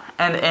up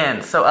and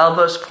in. So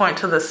elbows point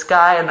to the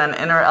sky and then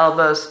inner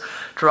elbows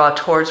draw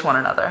towards one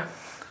another.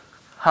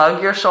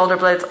 Hug your shoulder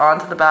blades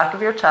onto the back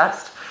of your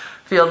chest.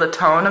 Feel the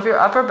tone of your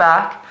upper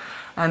back.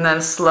 And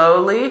then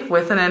slowly,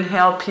 with an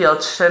inhale, peel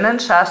chin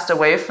and chest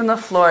away from the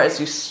floor as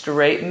you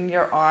straighten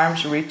your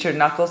arms, reach your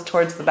knuckles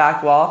towards the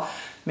back wall.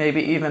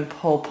 Maybe even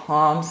pull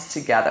palms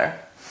together.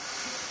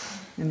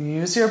 And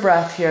use your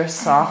breath here.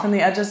 Soften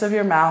the edges of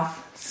your mouth.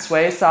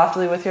 Sway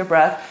softly with your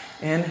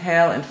breath.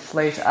 Inhale,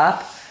 inflate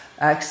up.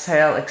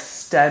 Exhale,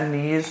 extend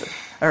knees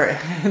or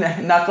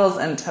knuckles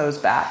and toes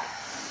back.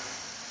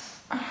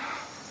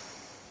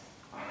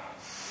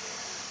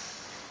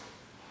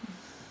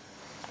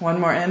 One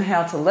more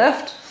inhale to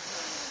lift.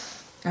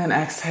 And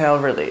exhale,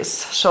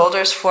 release.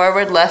 Shoulders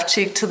forward, left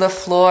cheek to the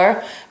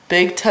floor.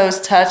 Big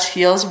toes touch,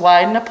 heels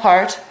widen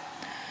apart.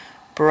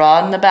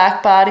 Broaden the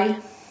back body.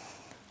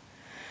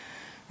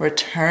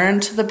 Return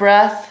to the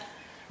breath.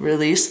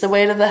 Release the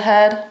weight of the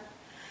head.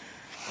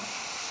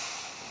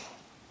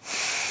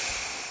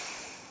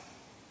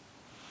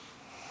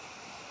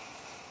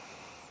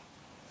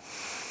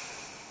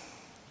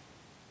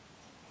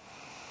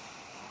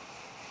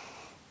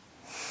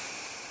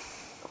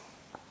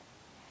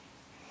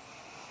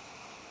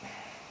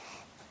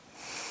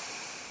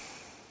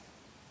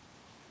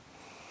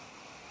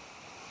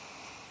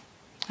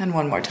 And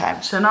one more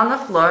time. Chin on the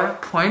floor,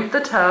 point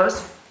the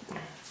toes.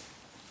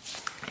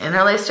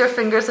 Interlace your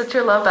fingers at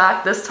your low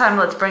back. This time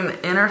let's bring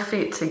the inner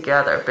feet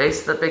together.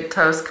 Base of the big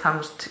toes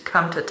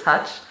come to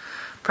touch.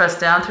 Press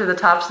down through the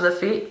tops of the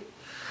feet.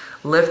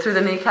 Lift through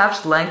the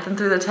kneecaps, lengthen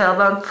through the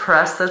tailbone.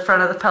 Press the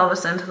front of the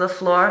pelvis into the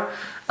floor.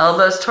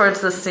 Elbows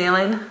towards the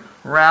ceiling.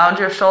 Round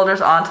your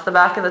shoulders onto the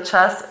back of the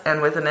chest.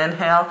 And with an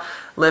inhale,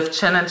 lift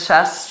chin and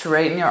chest.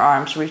 Straighten your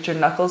arms. Reach your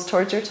knuckles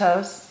towards your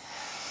toes.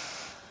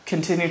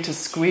 Continue to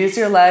squeeze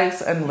your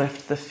legs and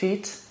lift the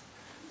feet,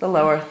 the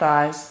lower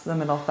thighs, the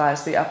middle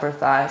thighs, the upper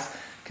thighs.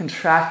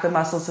 Contract the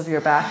muscles of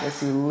your back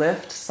as you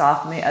lift.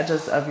 Soften the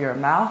edges of your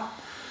mouth.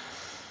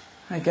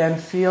 Again,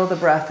 feel the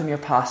breath in your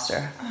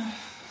posture.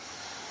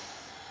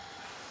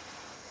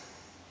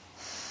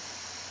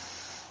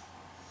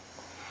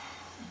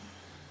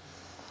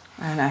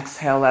 And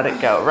exhale, let it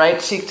go. Right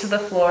cheek to the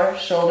floor,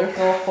 shoulder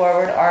full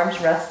forward,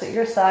 arms rest at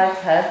your sides,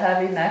 head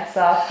heavy, neck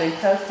soft, big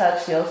toes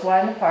touch, heels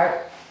wide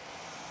apart.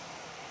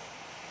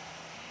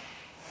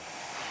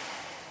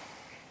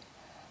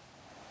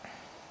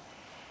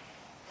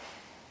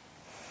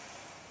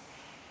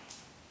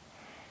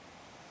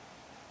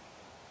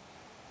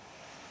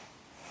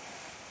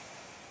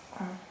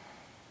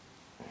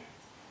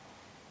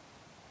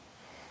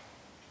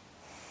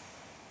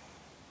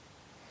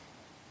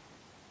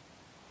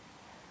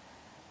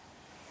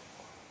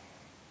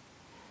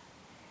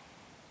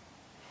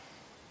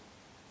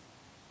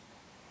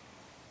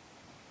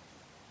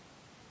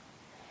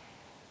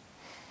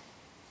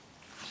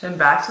 Then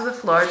back to the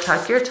floor,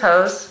 tuck your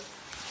toes,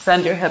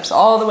 send your hips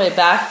all the way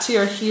back to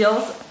your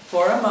heels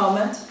for a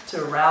moment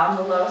to round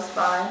the low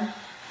spine.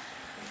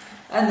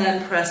 And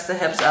then press the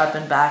hips up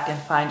and back and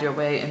find your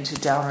way into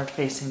downward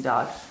facing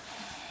dog.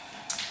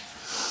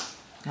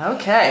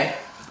 Okay,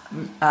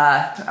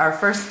 our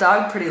first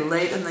dog pretty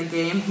late in the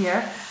game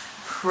here.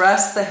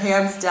 Press the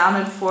hands down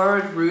and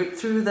forward, root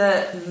through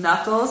the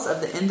knuckles of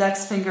the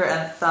index finger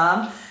and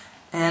thumb.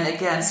 And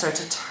again, start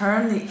to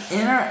turn the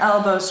inner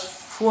elbows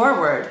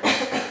forward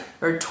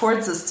or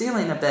towards the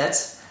ceiling a bit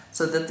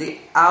so that the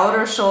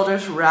outer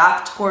shoulders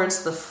wrap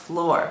towards the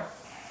floor.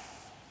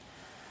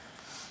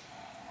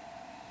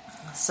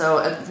 So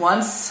at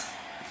once,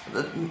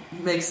 it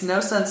makes no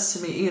sense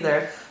to me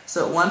either.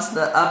 So at once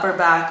the upper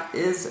back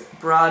is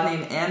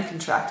broadening and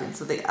contracting.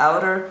 So the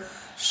outer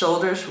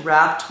shoulders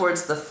wrap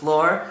towards the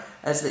floor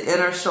as the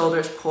inner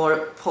shoulders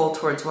pull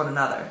towards one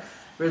another.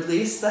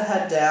 Release the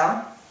head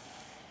down.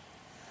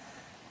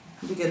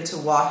 Begin to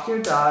walk your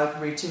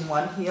dog, reaching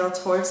one heel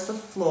towards the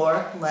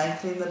floor,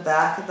 lengthening the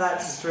back of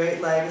that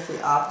straight leg as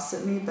the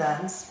opposite knee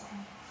bends.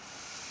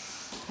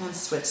 And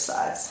switch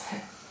sides.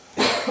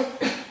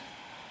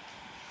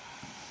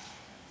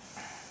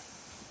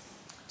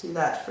 Do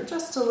that for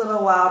just a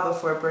little while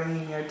before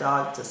bringing your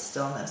dog to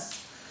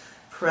stillness.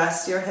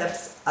 Press your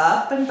hips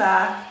up and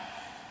back,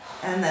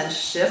 and then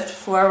shift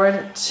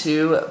forward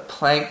to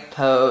plank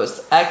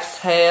pose.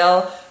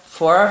 Exhale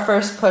for our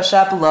first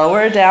push-up.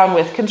 Lower down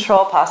with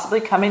control,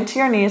 possibly coming to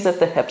your knees if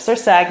the hips are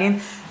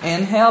sagging.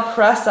 Inhale,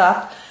 press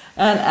up,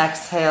 and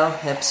exhale,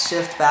 hips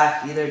shift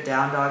back, either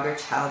down dog or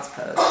child's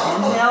pose.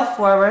 Inhale,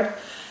 forward.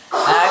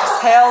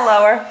 Exhale,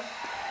 lower.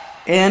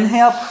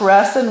 Inhale,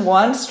 press in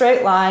one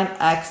straight line.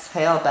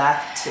 Exhale,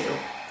 back 2.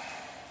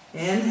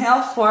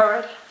 Inhale,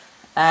 forward.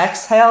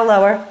 Exhale,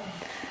 lower.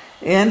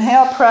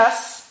 Inhale,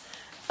 press.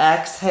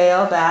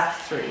 Exhale, back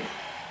 3.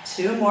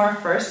 2 more,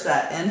 first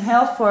set.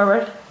 Inhale,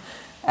 forward.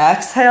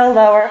 Exhale,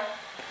 lower.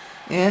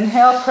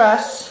 Inhale,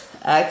 press.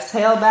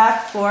 Exhale,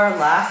 back 4.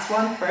 Last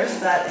one, first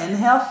set.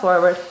 Inhale,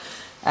 forward.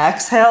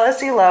 Exhale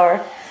as you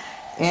lower.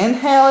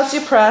 Inhale as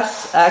you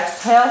press.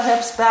 Exhale,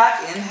 hips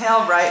back.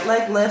 Inhale, right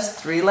leg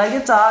lifts,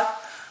 3-legged dog.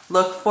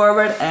 Look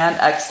forward and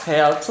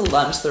exhale to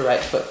lunge the right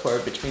foot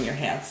forward between your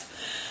hands.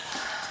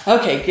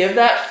 Okay, give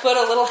that foot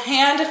a little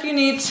hand if you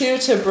need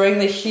to bring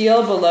the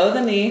heel below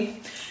the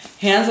knee.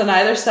 Hands on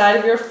either side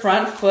of your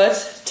front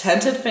foot,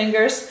 tented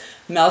fingers.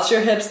 Melt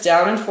your hips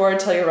down and forward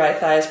till your right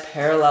thigh is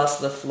parallel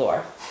to the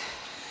floor.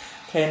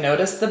 Okay,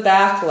 notice the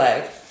back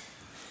leg.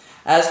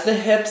 As the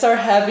hips are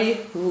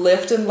heavy,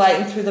 lift and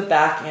lighten through the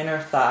back inner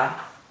thigh.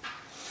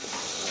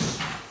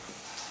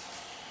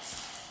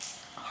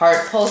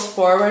 Heart pulls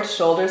forward,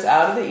 shoulders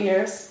out of the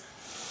ears.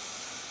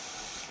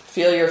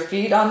 Feel your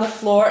feet on the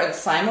floor and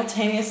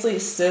simultaneously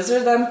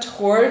scissor them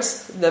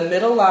towards the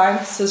middle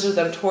line, scissor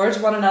them towards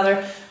one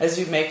another as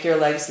you make your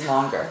legs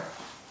longer.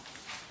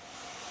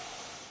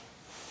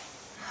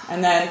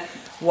 And then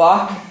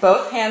walk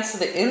both hands to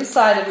the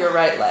inside of your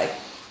right leg.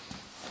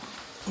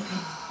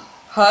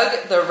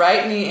 Hug the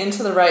right knee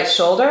into the right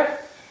shoulder.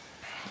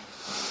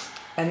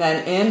 And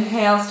then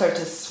inhale, start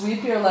to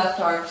sweep your left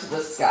arm to the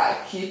sky,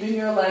 keeping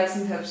your legs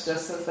and hips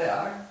just as they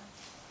are.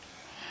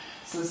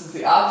 So this is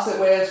the opposite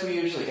way as we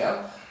usually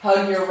go.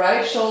 Hug your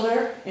right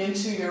shoulder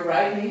into your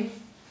right knee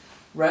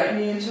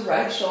into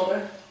right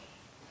shoulder.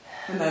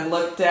 And then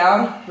look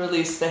down,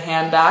 release the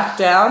hand back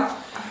down,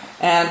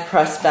 and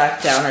press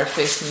back downward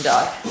facing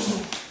dog.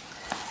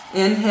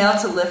 Inhale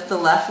to lift the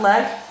left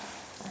leg.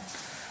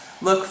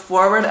 Look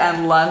forward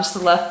and lunge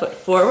the left foot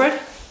forward.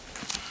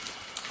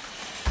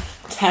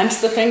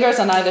 Tense the fingers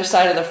on either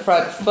side of the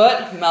front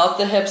foot. Melt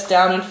the hips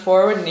down and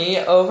forward. Knee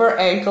over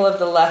ankle of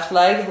the left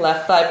leg.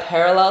 Left thigh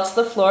parallel to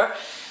the floor.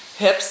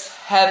 Hips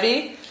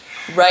heavy.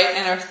 Right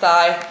inner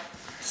thigh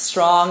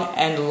strong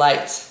and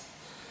light.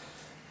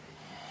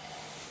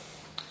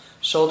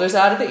 Shoulders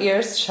out of the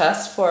ears.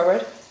 Chest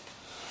forward.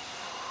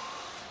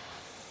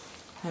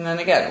 And then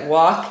again,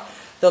 walk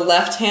the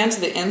left hand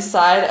to the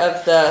inside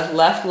of the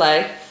left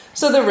leg.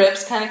 So the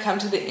ribs kind of come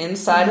to the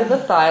inside of the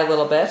thigh a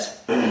little bit.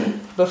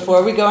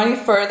 Before we go any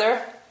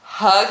further,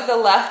 hug the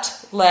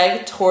left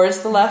leg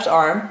towards the left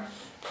arm.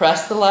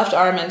 Press the left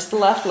arm into the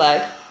left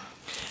leg.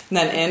 And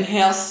then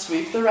inhale,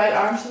 sweep the right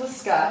arm to the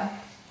sky.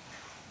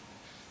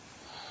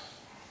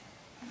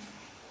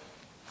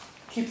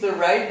 Keep the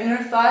right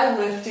inner thigh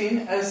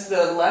lifting as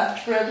the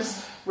left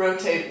ribs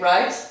rotate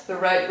right. The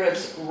right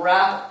ribs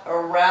wrap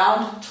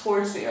around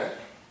towards the earth.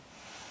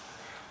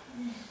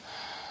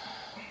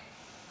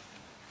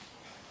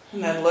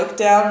 And then look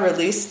down,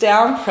 release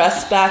down,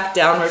 press back,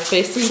 downward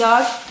facing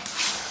dog.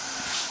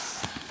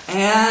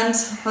 And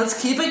let's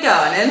keep it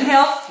going.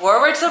 Inhale,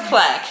 forward to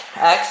plank.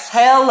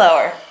 Exhale,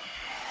 lower.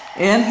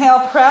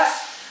 Inhale,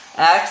 press.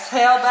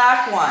 Exhale,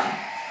 back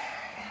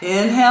 1.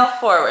 Inhale,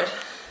 forward.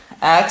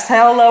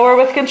 Exhale, lower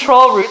with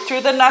control. Root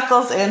through the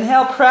knuckles.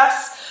 Inhale,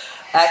 press.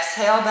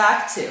 Exhale,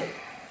 back 2.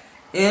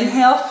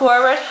 Inhale,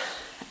 forward.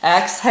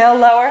 Exhale,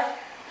 lower.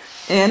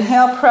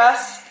 Inhale,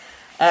 press.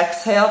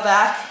 Exhale,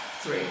 back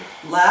 3.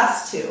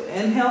 Last 2.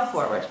 Inhale,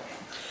 forward.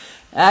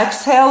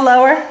 Exhale,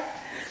 lower.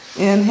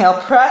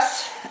 Inhale,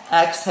 press.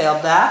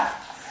 Exhale, back.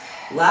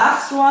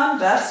 Last one,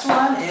 best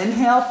one.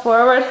 Inhale,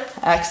 forward.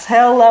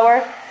 Exhale,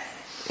 lower.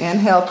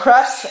 Inhale,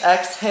 press.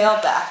 Exhale,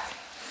 back.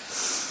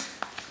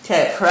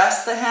 Okay,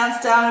 press the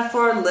hands down and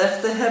forward.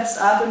 Lift the hips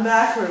up and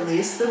back.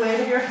 Release the weight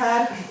of your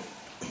head.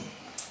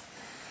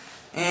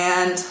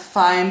 And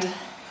find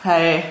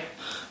a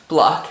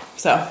block.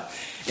 So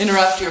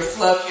interrupt your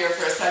flow here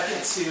for a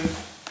second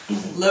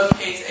to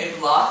locate a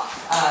block.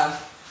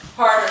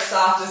 Hard or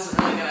soft isn't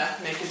really going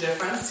to make a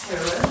difference. Here,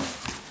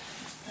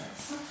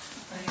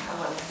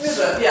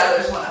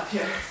 there's one up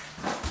here.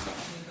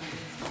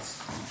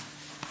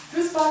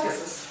 Whose block is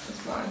this?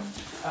 It's mine.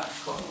 Oh,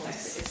 cool.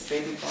 Nice. It's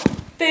baby block.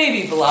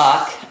 Baby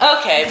block.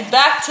 Okay,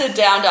 back to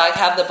down dog.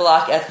 Have the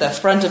block at the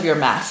front of your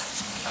mat.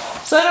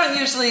 So I don't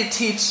usually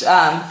teach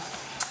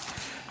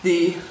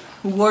the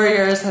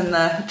warriors and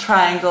the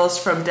triangles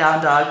from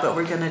down dog, but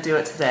we're going to do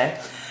it today.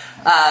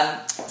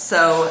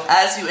 So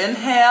as you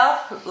inhale,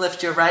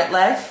 lift your right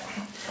leg.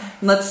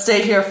 And let's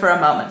stay here for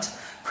a moment.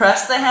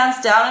 Press the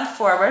hands down and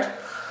forward.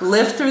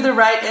 Lift through the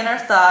right inner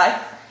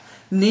thigh.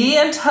 Knee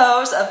and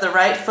toes of the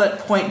right foot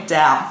point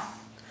down.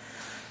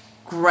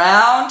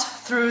 Ground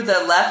through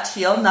the left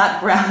heel,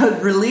 not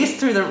ground, release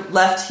through the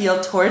left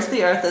heel towards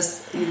the earth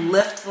as you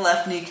lift the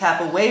left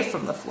kneecap away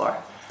from the floor.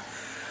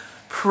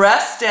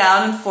 Press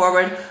down and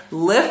forward,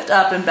 lift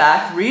up and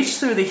back, reach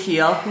through the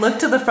heel, look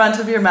to the front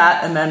of your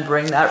mat, and then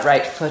bring that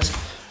right foot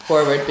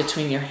forward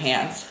between your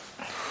hands.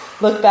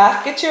 Look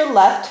back at your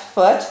left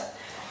foot,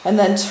 and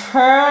then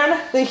turn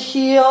the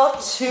heel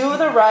to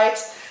the right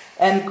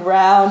and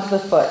ground the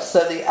foot.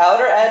 So the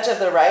outer edge of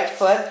the right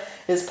foot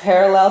is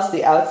parallel to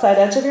the outside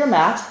edge of your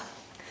mat.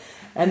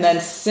 And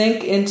then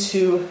sink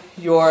into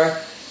your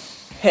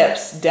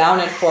hips, down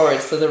and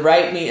forward. So the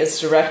right knee is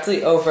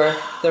directly over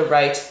the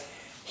right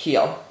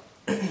heel.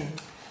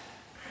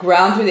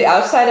 Ground through the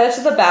outside edge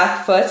of the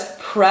back foot.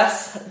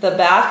 Press the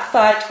back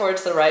thigh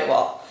towards the right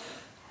wall.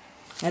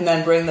 And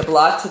then bring the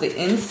block to the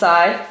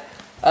inside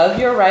of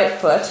your right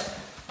foot.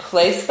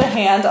 Place the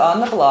hand on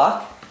the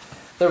block.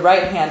 The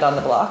right hand on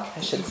the block,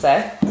 I should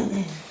say.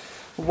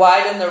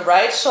 Widen the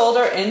right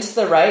shoulder into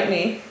the right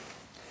knee.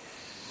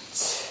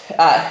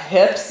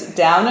 Hips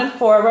down and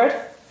forward.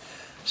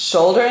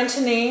 Shoulder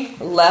into knee.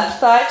 Left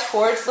thigh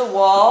towards the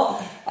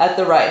wall at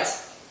the right.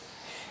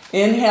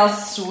 Inhale,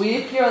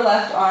 sweep your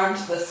left arm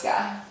to the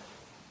sky.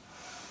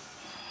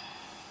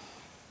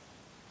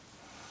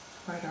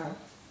 Right arm.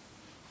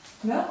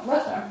 No,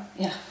 left arm.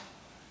 Yeah.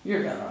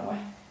 You're going the wrong way.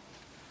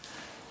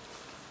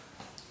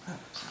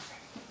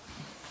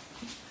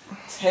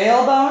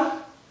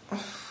 Tailbone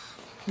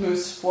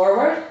moves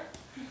forward.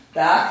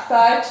 Back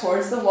thigh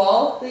towards the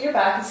wall that your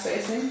back is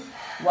facing.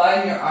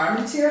 Widen your arm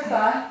into your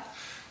thigh.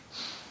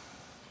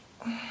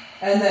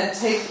 And then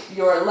take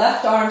your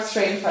left arm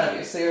straight in front of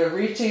you. So you're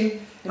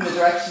reaching in the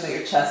direction that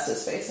your chest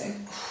is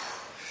facing.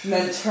 And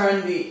then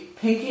turn the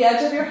pinky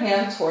edge of your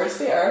hand towards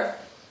the earth.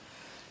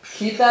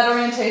 Keep that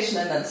orientation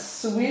and then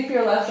sweep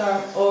your left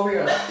arm over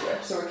your left ear.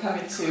 So we're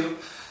coming to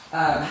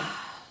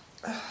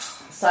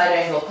side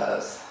angle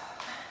pose.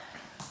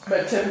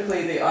 But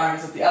typically the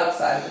arm's at the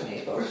outside of the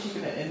knee, but we're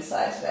keeping it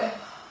inside today.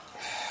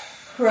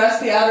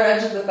 Press the outer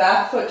edge of the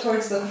back foot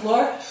towards the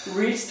floor.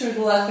 Reach through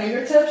the left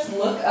fingertips.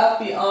 Look up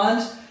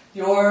beyond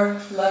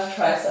your left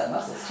tricep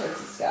muscles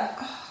towards the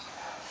sky.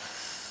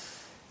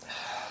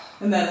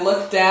 And then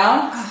look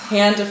down.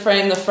 Hand to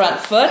frame the front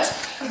foot.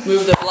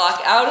 Move the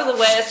block out of the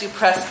way as you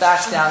press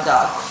back down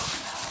dog.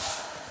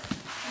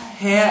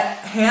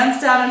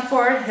 Hands down and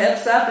forward.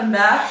 Hips up and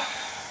back.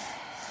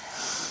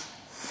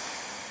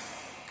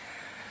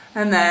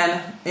 And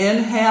then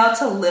inhale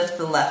to lift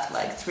the left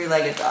leg,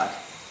 three-legged dog.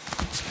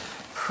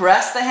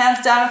 Press the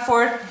hands down and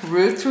forward,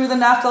 root through the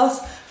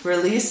knuckles,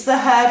 release the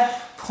head,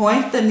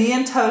 point the knee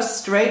and toes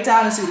straight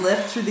down as you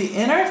lift through the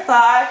inner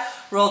thigh,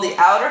 roll the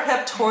outer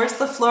hip towards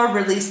the floor,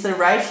 release the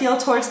right heel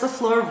towards the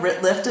floor,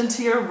 lift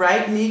into your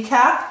right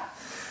kneecap.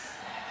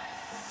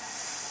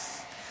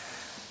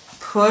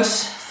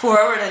 Push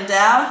forward and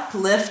down,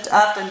 lift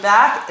up and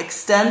back,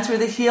 extend through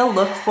the heel,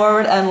 look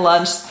forward and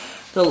lunge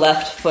the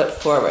left foot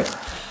forward.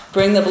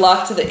 Bring the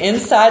block to the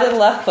inside of the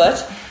left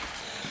foot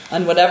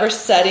on whatever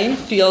setting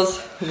feels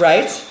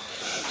right.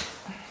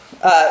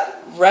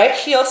 Right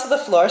heel to the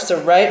floor,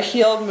 so right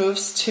heel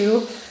moves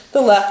to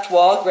the left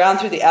wall. Ground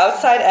through the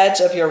outside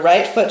edge of your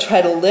right foot.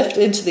 Try to lift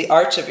into the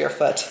arch of your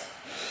foot.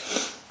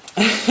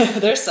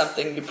 There's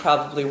something you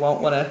probably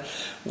won't want to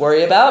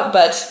worry about,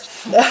 but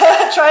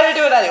try to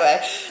do it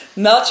anyway.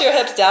 Melt your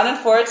hips down and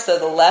forward so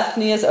the left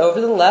knee is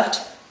over the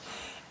left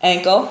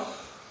ankle.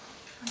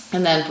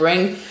 And then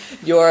bring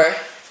your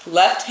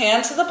left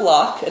hand to the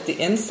block at the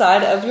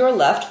inside of your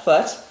left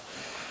foot.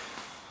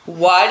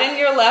 Widen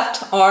your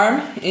left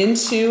arm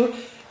into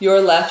your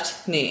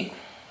left knee.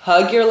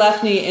 Hug your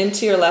left knee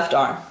into your left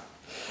arm.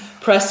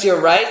 Press your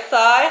right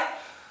thigh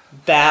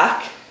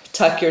back.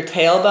 Tuck your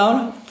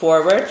tailbone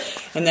forward.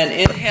 And then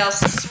inhale,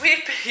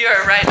 sweep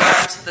your right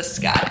arm to the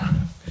sky.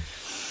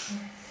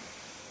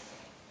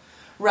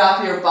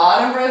 Wrap your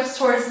bottom ribs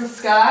towards the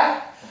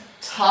sky.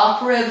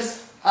 Top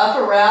ribs up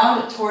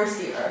around towards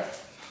the earth.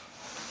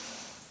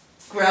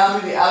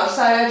 Ground through the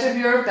outside edge of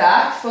your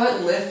back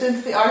foot. Lift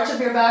into the arch of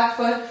your back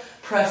foot.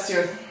 Press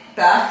your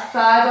back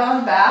thigh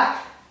bone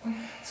back.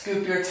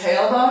 Scoop your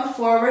tailbone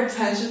forward.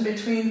 Tension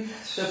between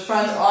the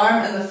front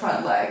arm and the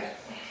front leg.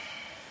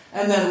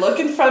 And then look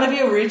in front of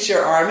you. Reach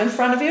your arm in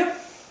front of you.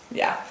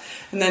 Yeah.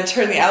 And then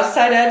turn the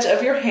outside edge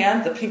of your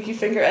hand, the pinky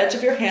finger edge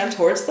of your hand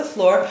towards the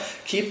floor.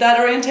 Keep that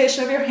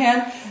orientation of your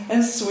hand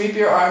and sweep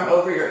your arm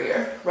over your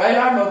ear. Right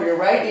arm over your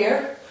right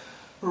ear.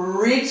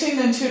 Reaching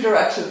in two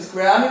directions.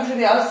 Grounding through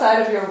the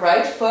outside of your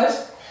right foot.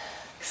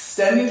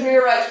 Extending through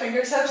your right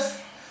fingertips.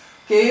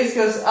 Gaze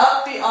goes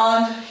up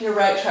beyond your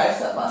right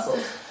tricep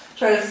muscles.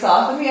 Try to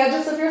soften the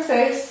edges of your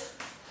face.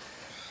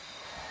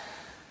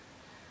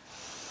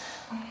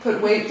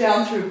 Put weight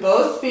down through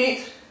both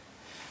feet.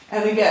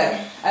 And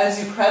again,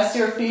 as you press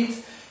your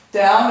feet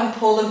down and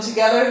pull them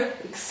together,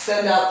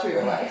 extend out through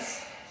your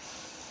legs.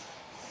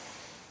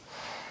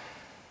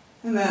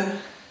 And then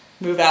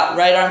move out,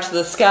 right arm to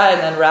the sky,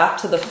 and then wrap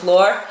to the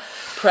floor.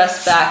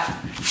 Press back,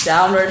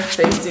 downward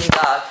facing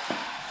dog.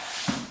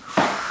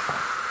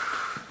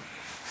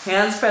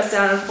 Hands press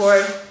down and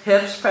forward,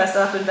 hips press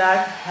up and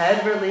back,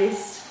 head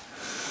released.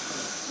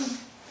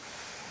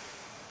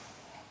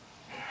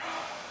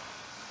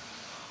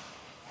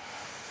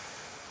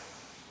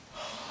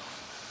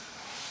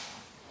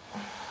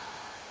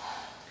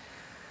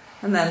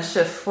 And then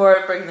shift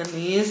forward, bring the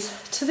knees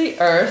to the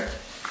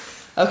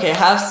earth. Okay,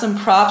 have some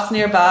props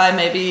nearby,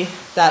 maybe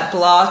that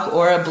block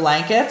or a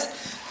blanket.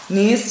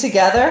 Knees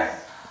together.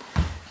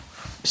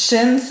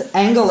 Shins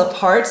angle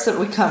apart so that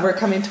we're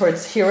coming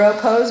towards hero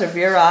pose or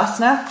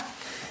virasana.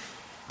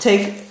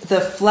 Take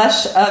the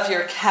flesh of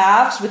your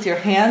calves with your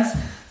hands,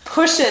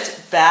 push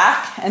it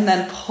back, and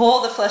then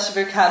pull the flesh of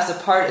your calves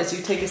apart as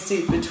you take a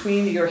seat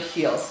between your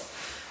heels.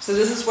 So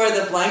this is where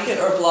the blanket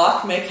or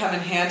block may come in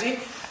handy.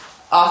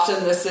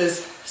 Often this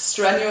is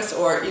strenuous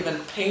or even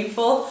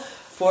painful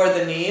for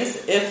the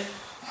knees.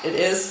 If it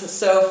is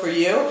so for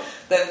you,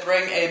 then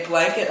bring a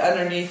blanket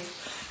underneath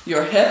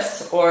your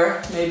hips,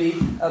 or maybe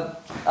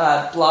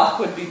a block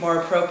would be more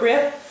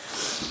appropriate.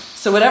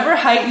 So whatever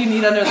height you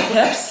need under the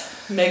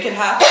hips, make it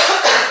happen.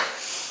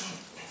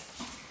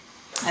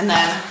 And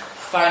then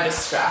find a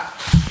strap.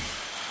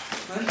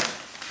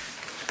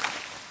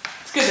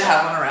 It's good to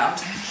have one around.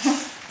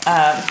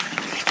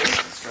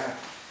 Strap.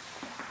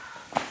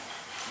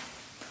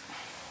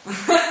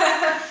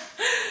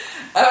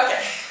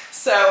 Okay,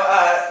 so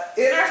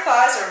inner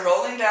thighs are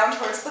rolling down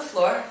towards the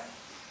floor.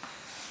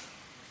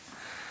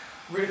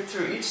 Root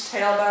through each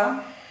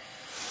tailbone.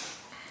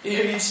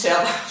 Each of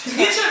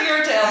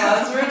your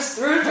tailbones.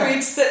 Root through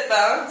each sits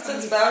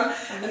bone.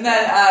 And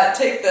then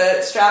take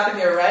the strap in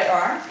your right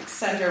arm.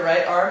 Extend your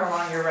right arm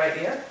along your right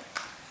ear.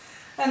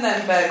 And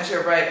then bend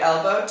your right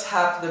elbow.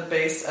 Tap the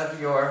base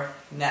of your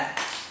neck.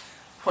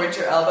 Point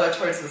your elbow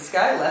towards the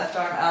sky. Left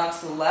arm out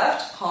to the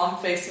left. Palm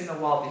facing the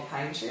wall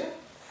behind you.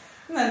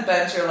 And then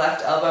bend your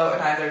left elbow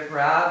and either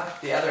grab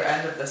the other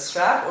end of the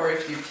strap, or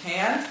if you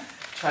can,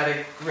 try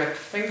to grip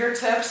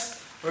fingertips.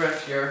 Or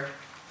if you're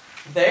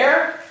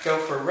there, go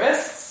for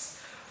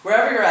wrists.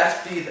 Wherever you're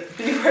at, be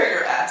where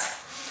you're at.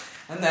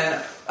 And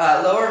then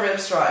lower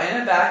ribs draw in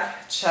and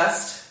back,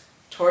 chest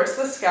towards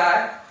the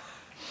sky.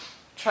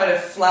 Try to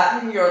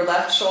flatten your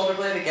left shoulder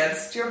blade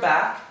against your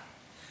back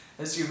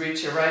as you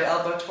reach your right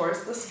elbow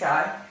towards the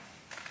sky.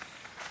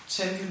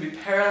 Chin can be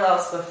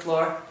parallel to the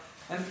floor.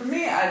 And for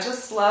me, I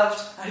just love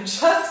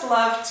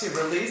to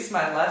release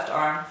my left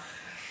arm,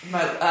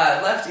 my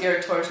left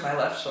ear towards my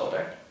left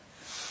shoulder.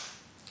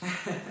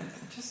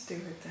 Just do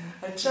it then.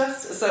 I love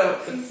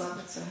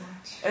it so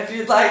much. If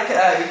you'd like,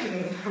 you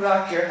can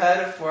rock your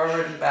head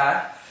forward and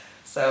back.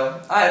 So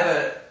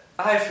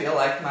I feel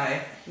like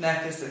my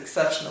neck is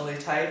exceptionally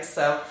tight.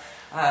 So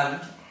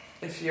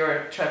if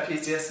your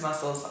trapezius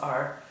muscles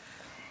are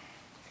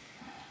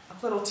a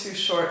little too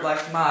short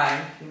like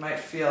mine, you might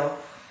feel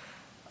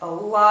a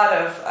lot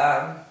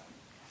of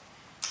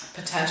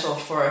potential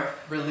for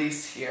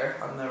release here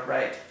on the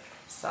right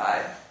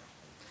side.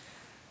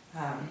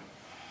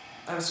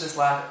 I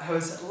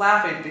was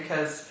laughing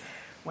because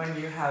when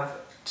you have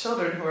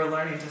children who are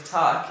learning to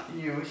talk,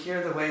 you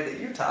hear the way that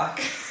you talk.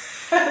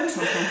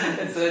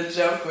 It's a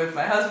joke with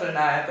my husband and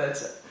I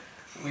that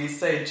we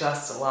say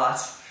just a lot.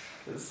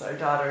 Because our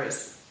daughter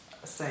is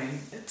saying,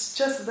 it's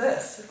just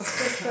this, it's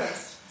just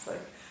this. It's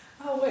like,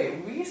 oh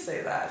wait, we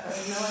say that. I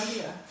have no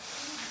idea.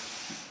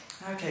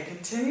 Okay,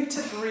 continue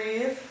to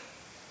breathe.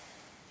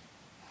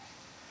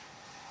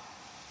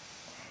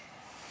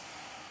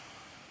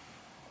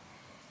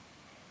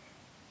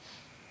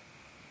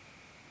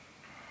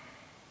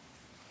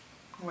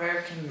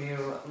 Where can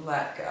you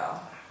let go?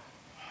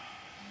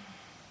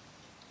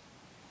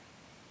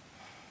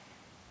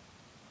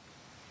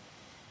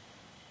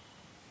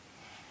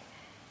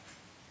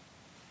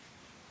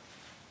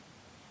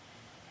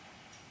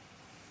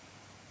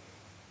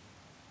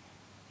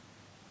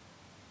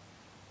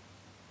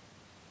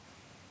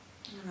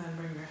 And then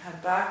bring your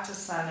head back to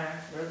center.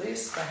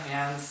 Release the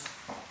hands.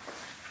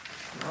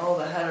 Roll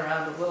the head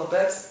around a little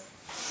bit.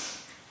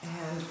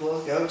 And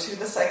we'll go to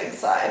the second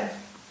side.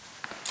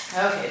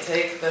 Okay,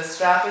 take the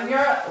strap in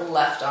your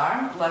left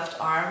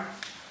arm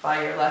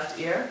by your left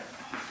ear.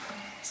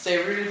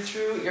 Stay rooted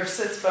through your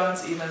sits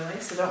bones evenly,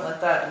 so don't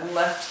let that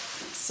left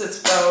sits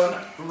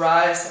bone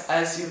rise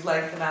as you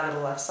lengthen out of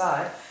the left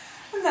side.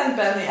 And then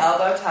bend the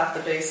elbow, tap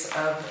the base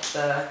of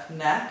the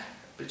neck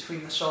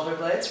between the shoulder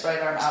blades, right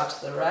arm out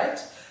to the right,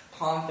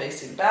 palm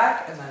facing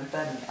back, and then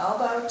bend the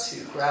elbow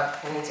to grab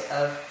hold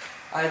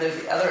of either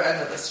the other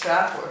end of the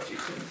strap, or if you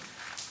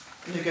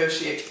can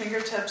negotiate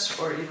fingertips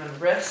or even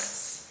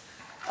wrists.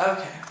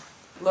 Okay,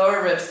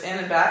 lower ribs in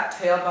and back,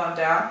 tailbone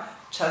down,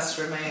 chest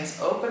remains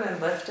open and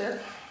lifted.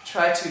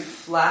 Try to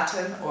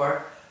flatten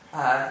or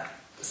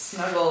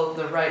snuggle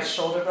the right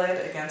shoulder blade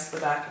against the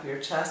back of your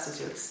chest as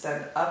you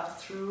extend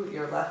up through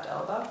your left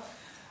elbow.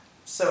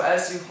 So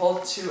as you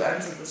hold two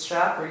ends of the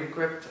strap or you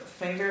grip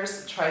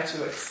fingers, try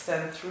to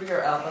extend through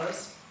your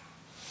elbows.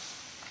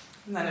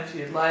 And then if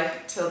you'd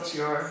like, tilt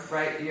your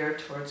right ear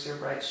towards your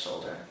right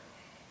shoulder.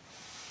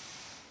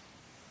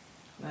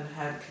 And then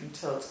head can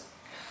tilt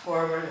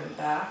forward and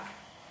back.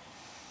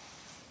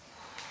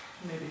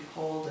 Maybe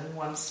hold in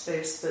one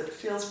space that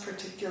feels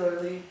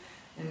particularly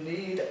in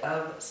need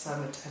of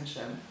some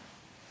attention.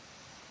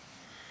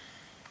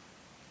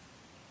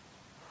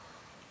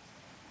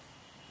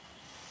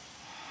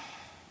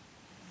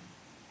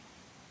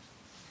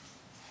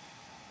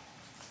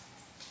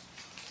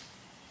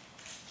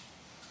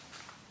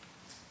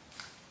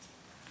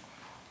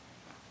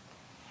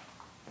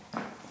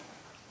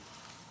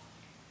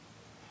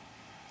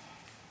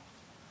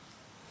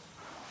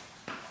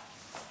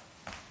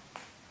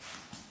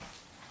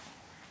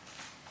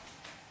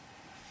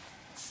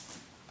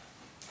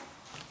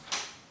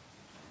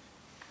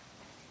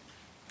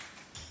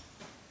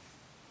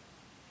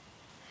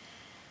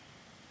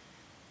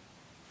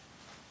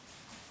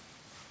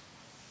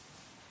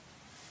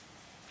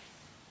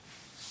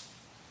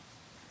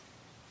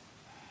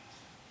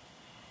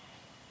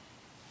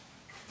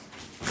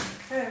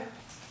 Okay.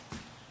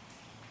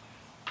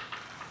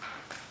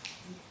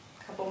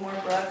 A couple more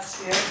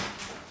breaths here.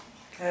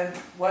 And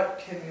what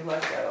can you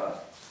let go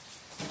of?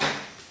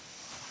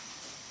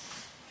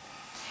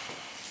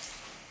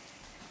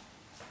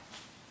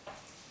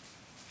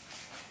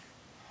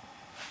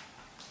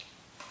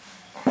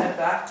 Head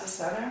back to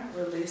center,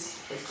 release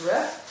the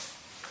grip.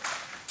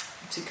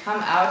 To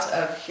come out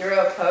of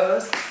hero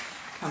pose,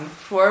 come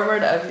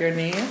forward of your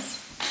knees.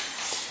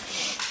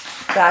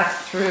 Back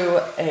through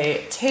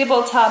a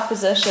tabletop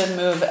position,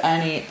 move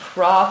any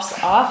props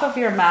off of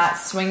your mat,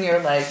 swing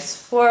your legs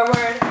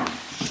forward,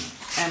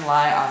 and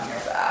lie on your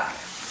back.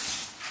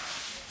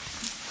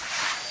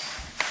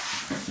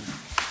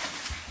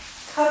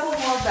 Couple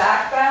more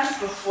back bends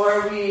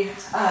before we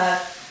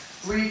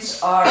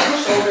reach our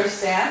shoulder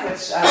stand,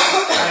 which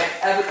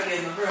everybody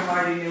in the room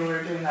already knew we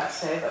were doing that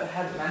today, but I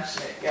hadn't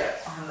mentioned it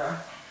yet on the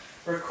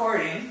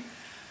recording.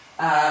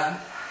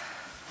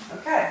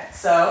 Okay,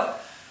 so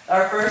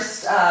our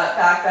first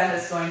back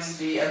bend is going to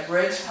be a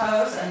bridge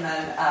pose, and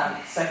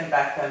then second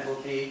back bend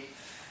will be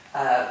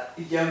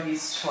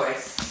yogi's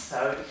choice.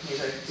 So you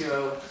can either do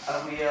a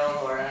wheel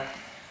or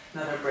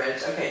another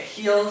bridge. Okay,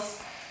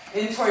 heels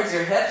in towards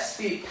your hips,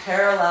 feet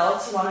parallel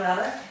to one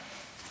another,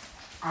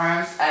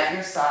 arms at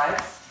your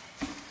sides.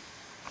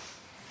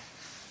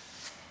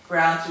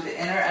 Ground through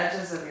the inner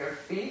edges of your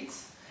feet.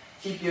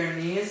 Keep your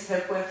knees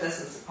hip-width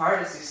distance apart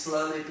as you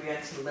slowly begin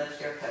to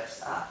lift your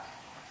hips up.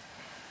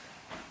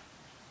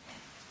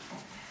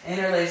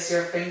 Interlace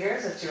your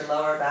fingers at your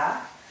lower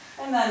back,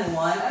 and then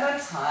one at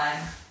a time,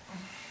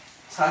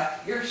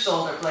 tuck your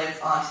shoulder blades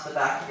onto the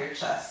back of your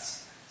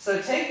chest.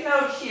 So take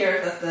note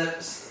here that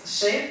the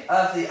shape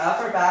of the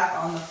upper back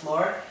on the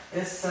floor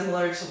is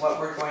similar to what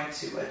we're going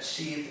to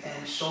achieve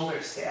in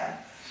shoulder stand.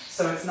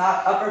 So it's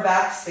not upper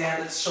back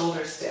stand, it's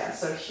shoulder stand.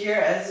 So here,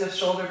 as the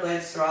shoulder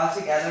blades draw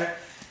together,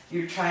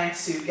 you're trying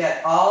to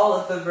get all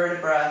of the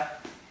vertebra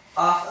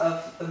off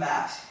of the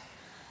mat,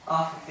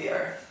 off of the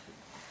earth.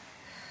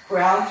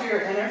 Ground through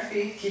your inner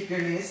feet. Keep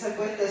your knees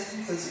hip-width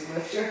distance as you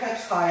lift your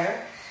hips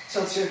higher.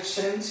 Tilt your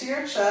chin to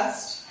your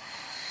chest.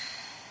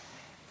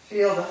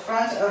 Feel the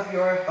front of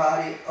your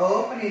body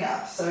opening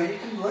up. So you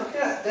can look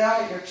down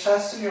at your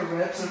chest and your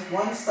ribs. If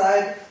one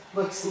side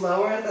looks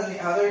lower than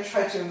the other,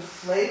 try to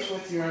inflate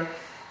with your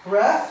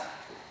breath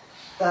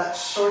that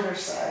shorter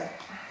side.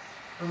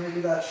 Or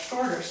maybe that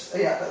shorter,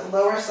 the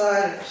lower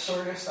side and the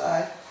shorter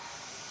side.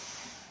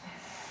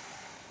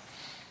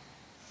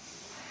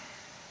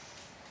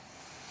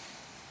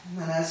 And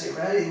then as you're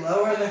ready,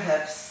 lower the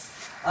hips,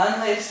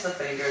 unlace the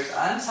fingers,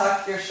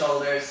 untuck your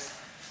shoulders,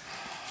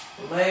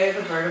 lay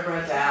the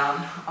vertebra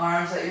down,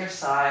 arms at your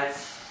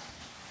sides,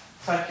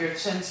 tuck your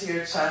chin to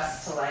your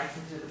chest to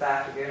lengthen through the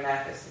back of your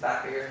neck as the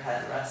back of your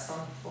head rests on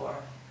the floor.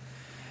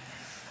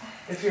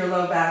 If your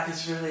low back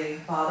is really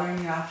bothering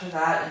you after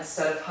that,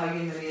 instead of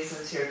hugging the knees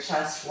into your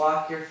chest,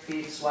 walk your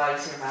feet as wide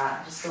as your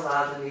mat. Just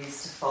allow the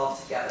knees to fall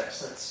together.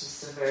 So it's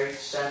just a very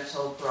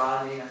gentle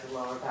broadening of the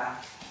lower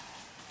back.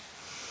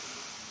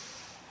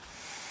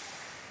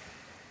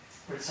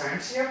 Return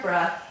to your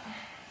breath.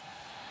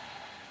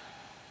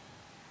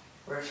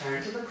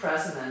 Return to the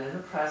present, and in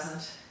the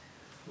present,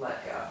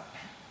 let go.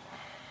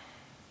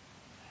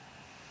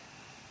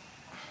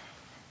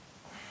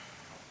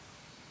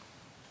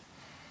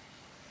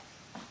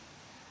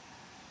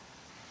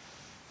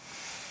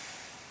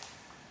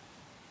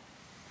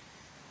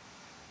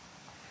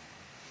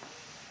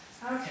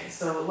 Okay,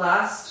 so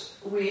last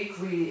week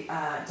we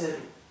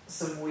did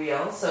some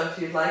wheel. So if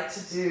you'd like to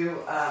do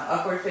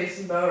upward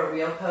facing bow or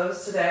wheel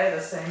pose today,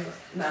 the same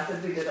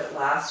method we did it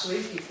last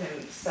week, you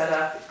can set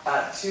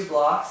up 2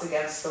 blocks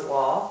against the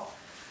wall,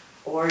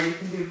 or you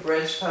can do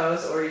bridge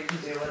pose, or you can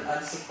do an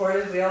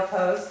unsupported wheel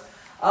pose.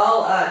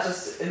 I'll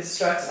just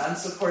instruct an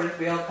unsupported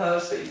wheel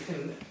pose, but you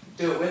can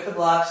do it with the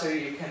blocks, or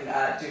you can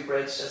do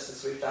bridge just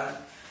as we've done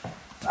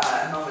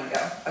a moment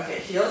ago. Okay,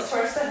 heels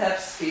towards the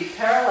hips, feet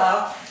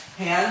parallel,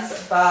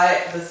 hands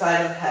by the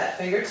side of the head.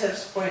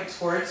 Fingertips point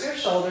towards your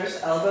shoulders,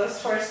 elbows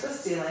towards the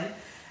ceiling.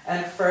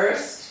 And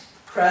first,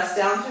 press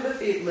down through the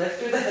feet, lift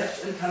through the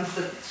hips, and come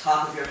to the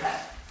top of your head.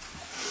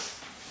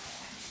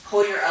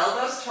 Pull your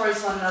elbows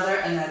towards one another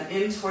and then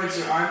in towards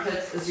your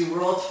armpits as you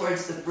roll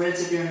towards the bridge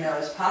of your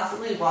nose,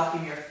 possibly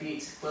walking your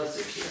feet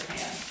closer to your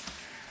hands.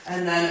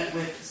 And then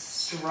with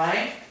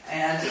strength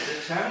and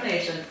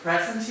determination,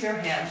 press into your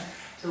hands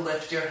to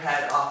lift your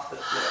head off the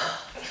floor.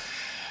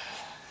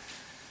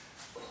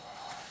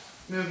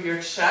 Move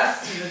your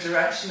chest in the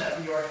direction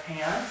of your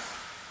hands,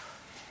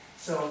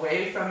 so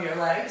away from your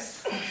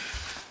legs.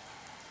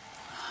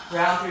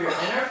 Round through your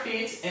inner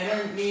feet,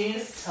 inner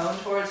knees, tone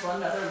towards one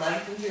another,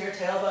 lengthen through your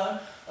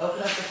tailbone, open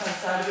up the front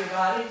side of your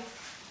body.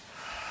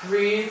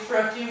 Breathe for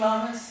a few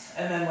moments,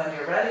 and then when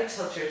you're ready,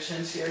 tilt your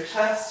chin to your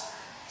chest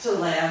to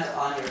land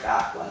on your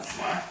back once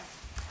more.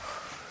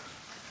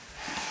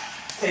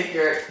 Take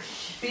your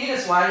feet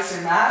as wide as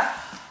your mat.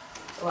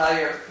 Allow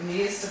your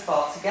knees to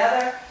fall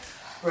together.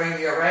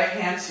 Bring your right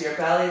hand to your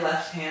belly,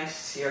 left hand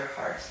to your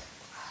heart.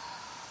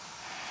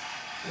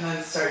 And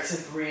then start to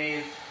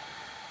breathe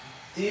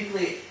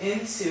deeply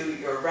into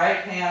your right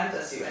hand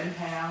as you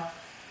inhale,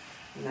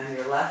 and then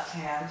your left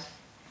hand.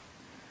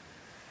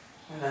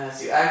 And then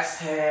as you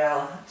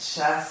exhale,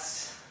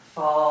 chest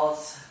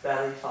falls,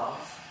 belly falls.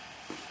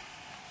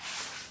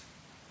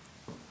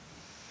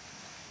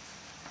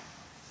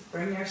 So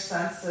bring your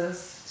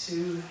senses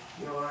to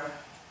your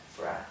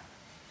breath.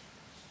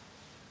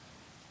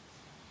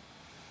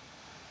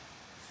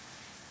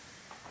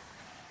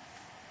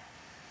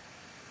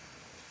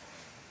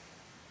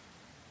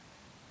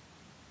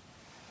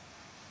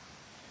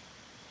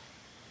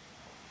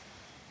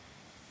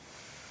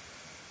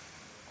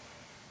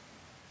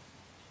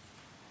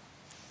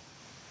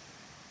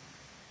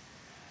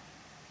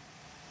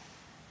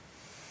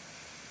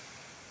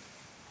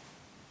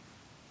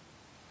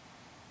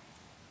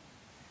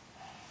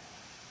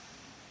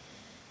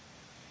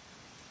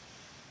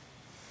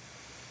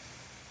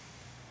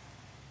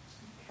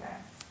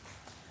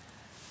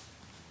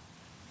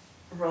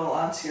 Roll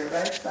onto your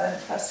right side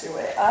and press your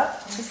way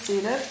up to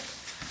seated.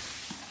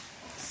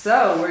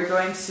 So we're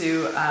going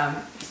to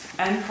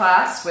end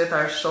class with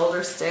our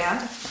shoulder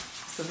stand.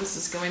 So this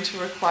is going to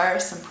require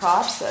some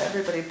props. So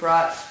everybody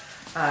brought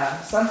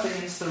something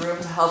into the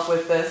room to help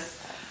with this.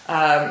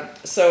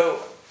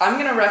 So I'm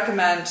going to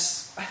recommend,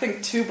 I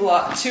think 2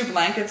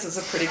 blankets is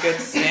a pretty good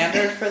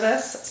standard for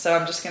this. So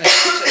I'm just going to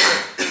teach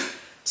it with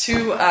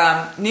 2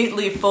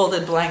 neatly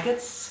folded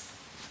blankets.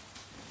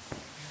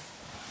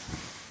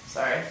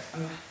 Sorry,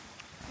 I'm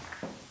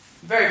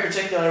very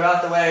particular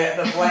about the way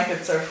the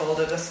blankets are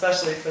folded,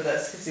 especially for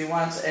this, because you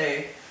want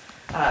a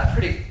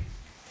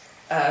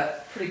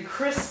pretty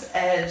crisp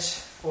edge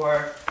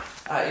for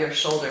your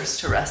shoulders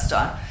to rest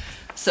on.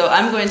 So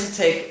I'm going to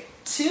take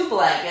 2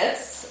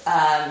 blankets,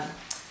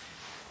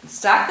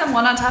 stack them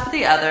one on top of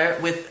the other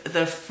with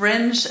the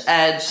fringe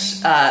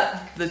edge,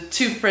 the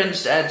 2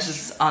 fringed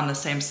edges on the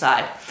same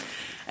side.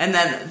 And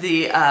then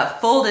the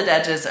folded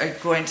edges are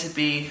going to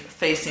be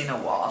facing a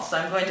wall. So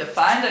I'm going to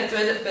find a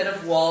good bit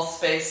of wall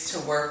space to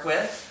work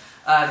with.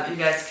 You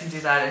guys can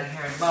do that in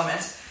here in a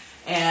moment.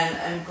 And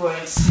I'm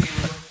going to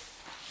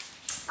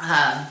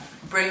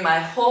bring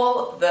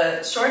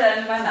the short end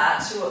of my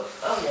mat to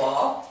a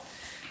wall.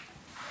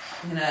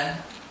 I'm going to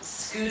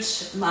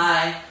scooch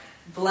my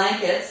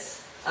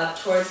blankets up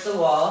towards the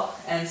wall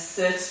and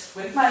sit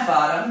with my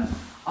bottom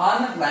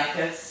on the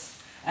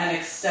blankets and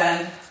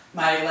extend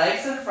my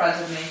legs in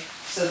front of me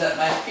so that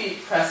my feet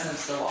press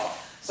into the wall.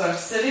 So I'm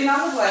sitting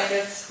on the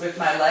blankets with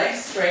my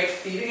legs straight,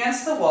 feet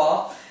against the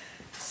wall.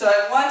 So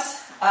I want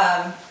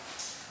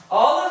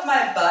all of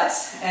my butt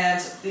and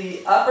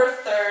the upper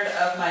third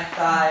of my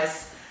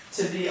thighs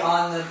to be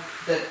on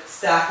the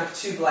stack of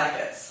 2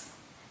 blankets.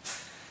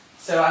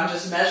 So I'm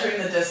just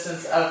measuring the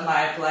distance of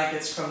my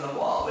blankets from the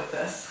wall with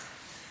this.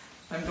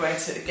 I'm going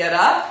to get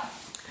up,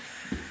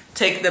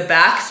 take the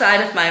back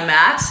side of my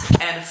mat,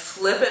 and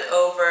flip it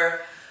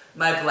over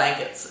my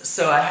blankets.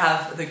 So I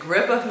have the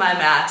grip of my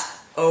mat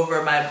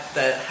over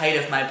the height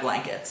of my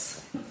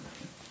blankets.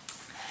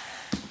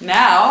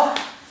 Now,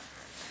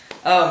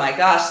 oh my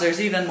gosh, there's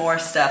even more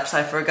steps.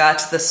 I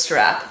forgot the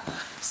strap.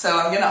 So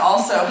I'm going to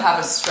also have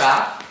a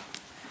strap.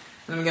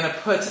 And I'm going to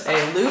put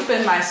a loop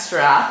in my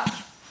strap.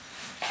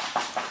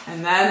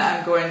 And then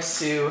I'm going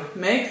to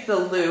make the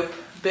loop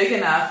big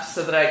enough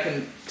so that I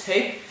can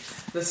take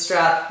the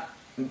strap,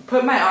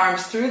 put my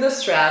arms through the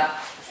strap,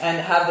 and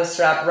have the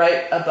strap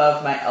right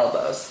above my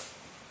elbows.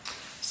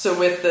 So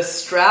with the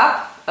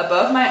strap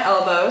above my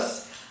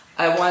elbows,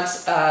 I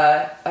want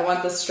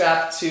the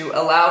strap to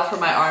allow for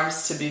my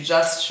arms to be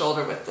just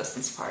shoulder width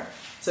distance apart.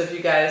 So if you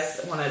guys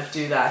want to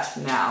do that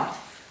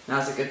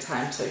now's a good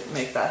time to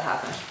make that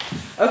happen.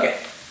 Okay,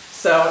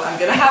 so I'm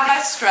going to have my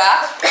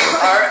strap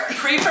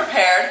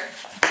pre-prepared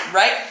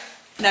right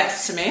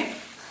next to me.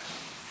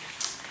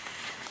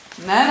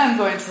 And then I'm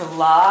going to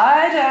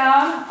lie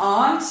down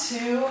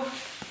onto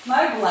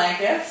my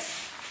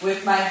blankets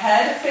with my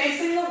head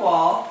facing the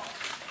wall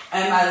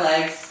and my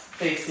legs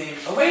facing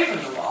away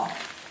from the wall.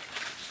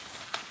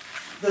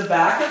 The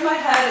back of my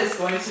head is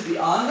going to be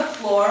on the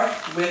floor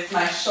with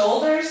my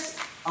shoulders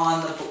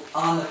on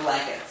the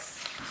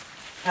blankets.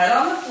 Head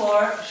on the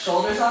floor,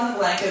 shoulders on the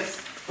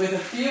blankets, with a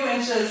few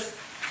inches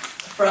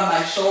from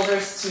my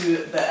shoulders to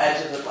the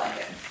edge of the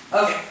blanket.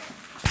 Okay.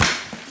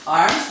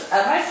 Arms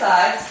at my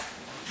sides,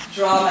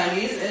 draw my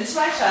knees into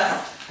my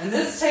chest, and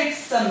this takes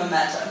some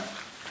momentum.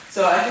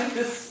 So I think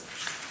this,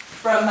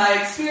 from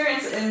my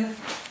experience in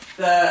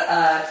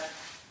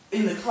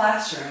the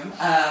classroom,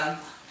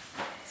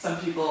 some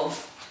people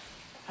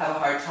have a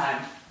hard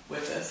time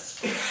with this.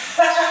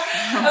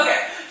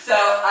 Okay, so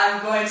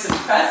I'm going to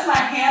press my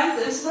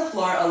hands into the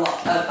floor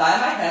by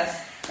my hips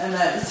and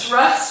then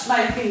thrust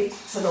my feet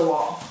to the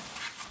wall.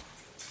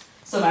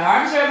 So my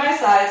arms are at my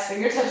sides,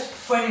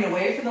 fingertips pointing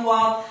away from the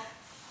wall,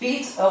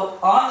 feet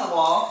on the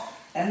wall,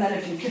 and then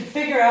if you can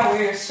figure out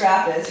where your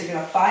strap is, you're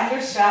going to find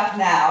your strap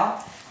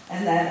now,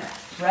 and then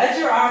thread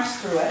your arms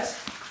through it,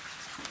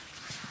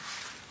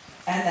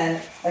 and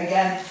then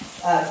again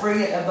bring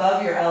it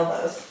above your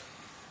elbows.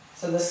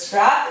 So the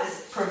strap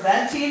is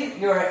preventing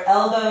your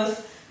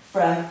elbows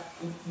from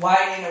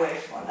widening away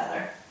from one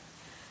another.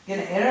 I'm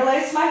going to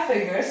interlace my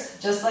fingers,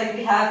 just like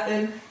we have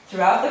been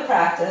throughout the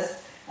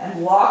practice,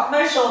 and walk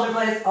my shoulder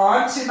blades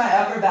onto my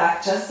upper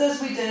back, just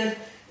as we did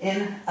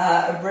in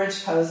a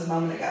bridge pose a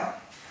moment ago.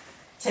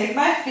 Take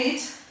my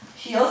feet,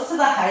 heels to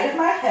the height of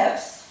my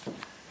hips,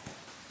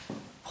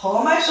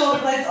 pull my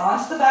shoulder blades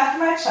onto the back of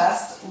my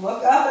chest,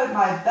 look up at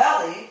my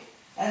belly,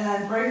 and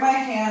then bring my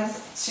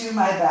hands to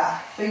my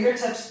back.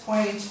 Fingertips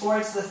pointing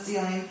towards the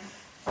ceiling,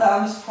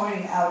 thumbs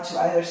pointing out to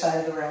either side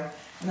of the room.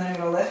 And then I'm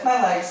going to lift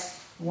my legs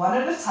one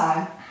at a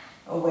time,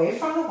 away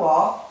from the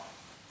wall.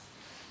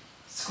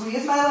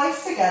 Squeeze my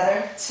legs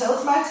together,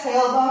 tilt my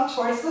tailbone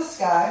towards the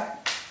sky,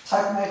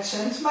 tuck my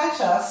chin to my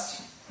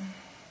chest,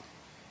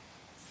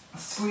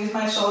 squeeze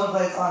my shoulder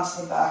blades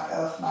onto the back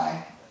of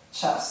my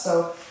chest.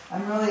 So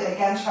I'm really,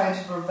 again, trying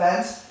to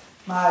prevent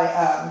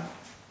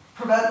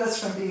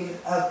this from being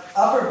an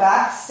upper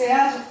back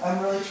stand.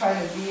 I'm really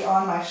trying to be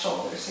on my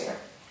shoulders here.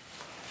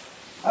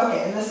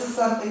 Okay, and this is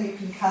something you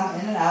can come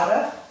in and out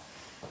of.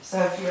 So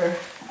if you're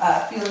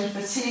feeling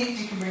fatigued,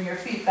 you can bring your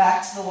feet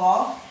back to the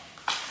wall.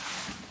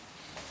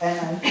 And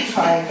then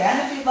try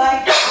again if you'd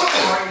like,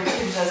 or you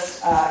can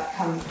just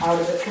come out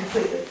of it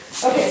completely.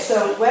 Okay,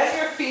 so when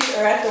your feet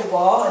are at the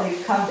wall and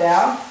you come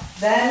down,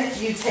 then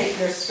you take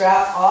your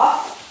strap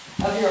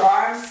off of your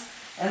arms,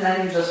 and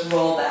then you just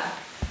roll back.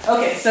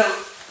 Okay, so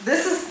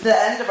this is the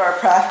end of our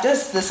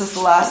practice. This is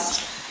the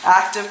last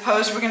active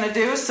pose we're going to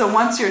do. So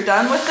once you're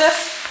done with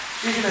this,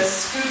 you're going to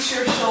scooch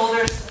your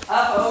shoulders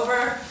up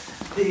over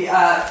the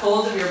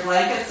fold of your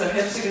blanket. So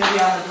hips are going to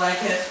be on the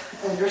blanket,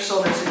 and your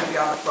shoulders are going to be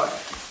on the floor.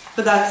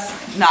 But that's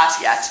not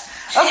yet.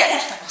 Okay,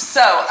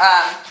 so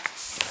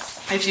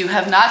if you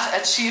have not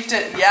achieved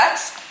it yet,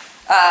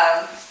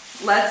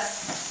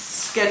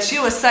 let's get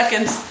you a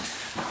second.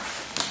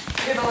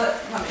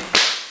 Let me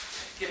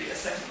give you a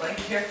second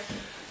blanket here.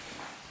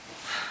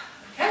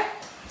 Okay,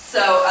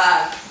 so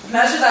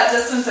measure that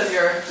distance of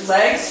your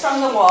legs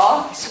from the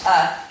wall.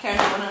 Karen,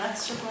 do you want an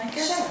extra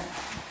blanket? Sure.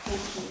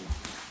 Thank you.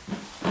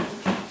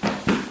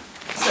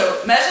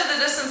 So measure the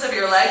distance of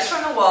your legs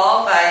from the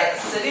wall by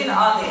sitting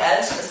on the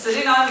edge,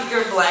 sitting on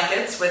your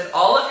blankets with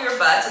all of your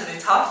butt and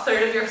the top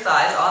third of your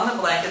thighs on the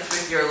blankets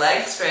with your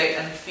legs straight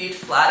and feet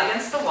flat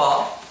against the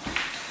wall.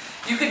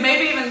 You could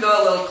maybe even go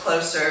a little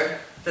closer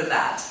than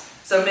that.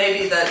 So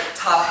maybe the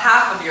top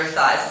half of your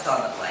thighs is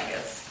on the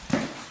blankets.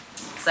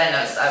 Because I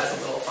noticed I was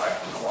a little far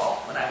from the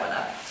wall when I went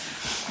up.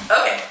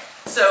 Okay,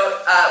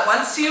 so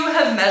once you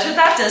have measured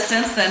that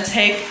distance, then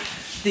take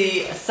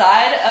the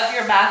side of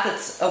your mat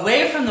that's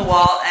away from the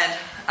wall and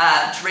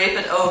drape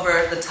it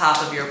over the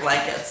top of your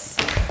blankets.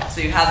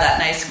 So you have that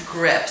nice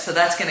grip. So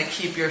that's going to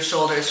keep your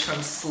shoulders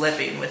from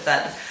slipping with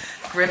that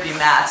grippy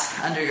mat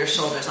under your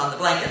shoulders on the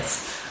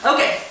blankets.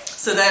 Okay,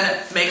 so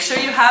then make sure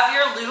you have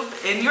your loop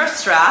in your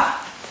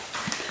strap.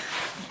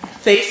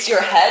 Face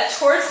your head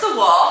towards the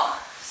wall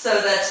so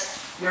that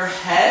your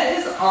head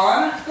is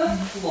on the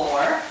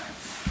floor.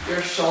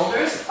 Your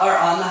shoulders are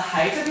on the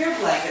height of your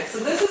blanket. So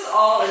this is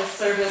all in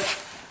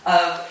service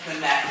of the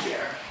neck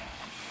here.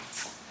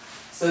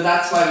 So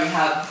that's why we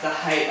have the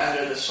height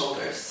under the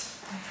shoulders.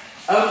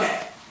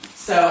 Okay,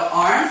 So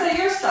arms at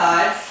your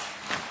sides.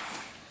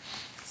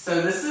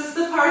 So this is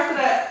the part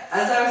that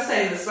as I was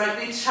saying, this might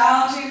be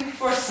challenging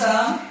for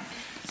some.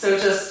 So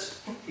just,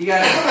 you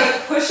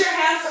gotta push your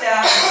hands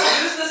down,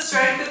 use the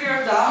strength of your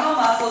abdominal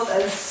muscles,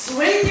 and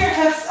swing your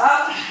hips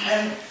up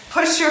and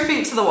push your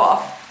feet to the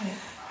wall.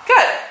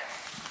 Good.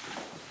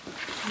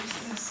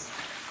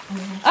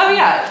 Oh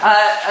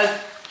yeah,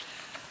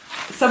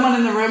 someone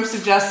in the room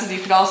suggested you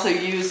could also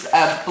use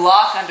a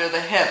block under the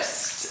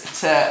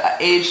hips to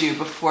aid you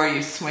before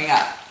you swing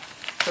up.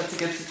 That's a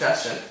good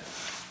suggestion.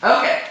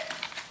 Okay.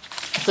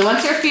 So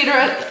once your feet are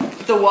at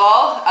the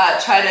wall,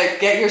 try to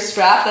get your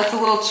strap. That's a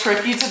little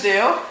tricky to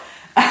do.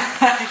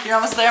 You're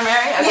almost there,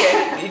 Mary?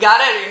 Okay, you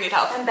got it or you need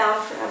help? I'm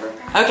bound forever.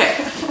 Okay,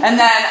 and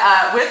then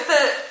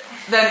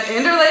then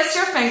interlace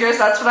your fingers.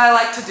 That's what I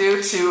like to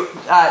do to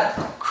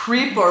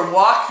creep or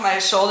walk my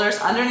shoulders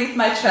underneath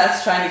my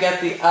chest, trying to get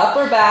the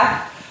upper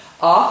back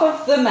off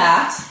of the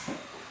mat,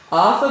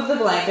 off of the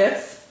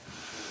blankets.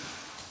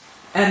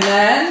 And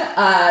then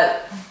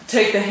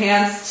take the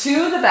hands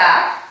to the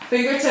back,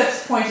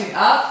 fingertips pointing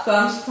up,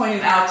 thumbs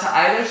pointing out to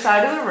either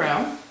side of the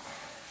room.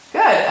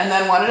 Good, and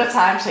then one at a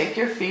time, take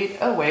your feet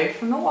away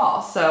from the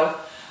wall. So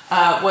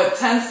what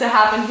tends to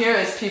happen here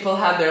is people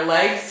have their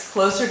legs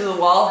closer to the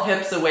wall,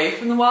 hips away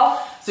from the wall.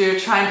 So you're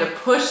trying to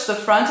push the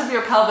front of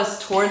your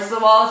pelvis towards the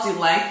wall as you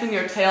lengthen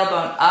your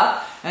tailbone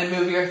up and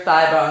move your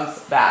thigh bones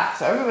back.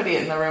 So everybody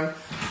in the room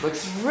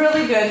looks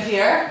really good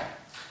here.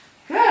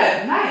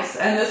 Good, nice.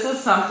 And this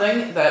is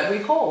something that we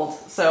hold.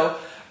 So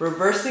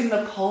reversing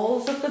the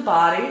poles of the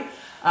body.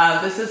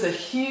 This is a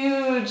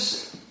huge...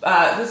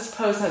 this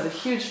pose has a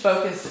huge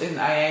focus in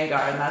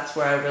Iyengar, and that's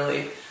where I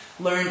really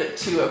learned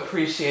to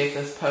appreciate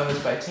this pose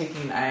by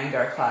taking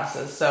Iyengar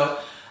classes. So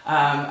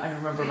I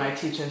remember my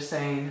teacher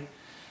saying,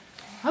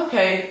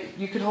 okay,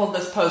 you could hold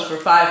this pose for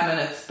 5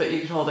 minutes, but you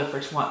could hold it for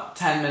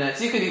 10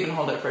 minutes. You could even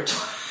hold it for 20.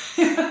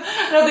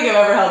 I don't think I've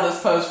ever held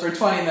this pose for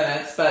 20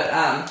 minutes, but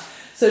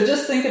so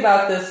just think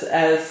about this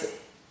as,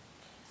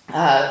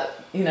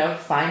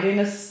 finding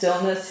a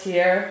stillness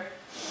here,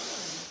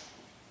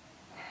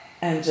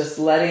 and just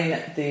letting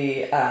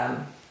the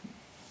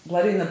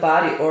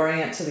body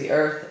orient to the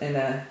earth in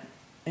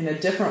a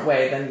different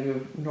way than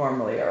you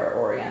normally are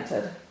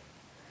oriented.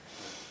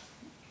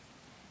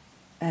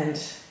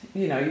 And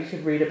you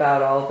could read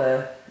about all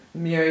the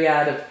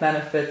myriad of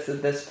benefits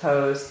of this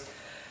pose,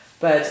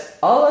 but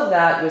all of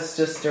that was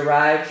just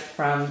derived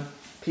from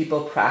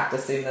people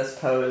practicing this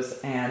pose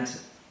and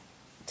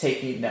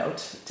taking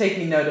note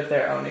of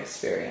their own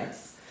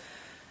experience.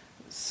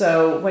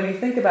 So when you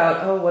think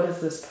about, what is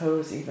this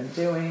pose even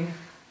doing?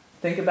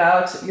 Think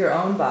about your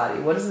own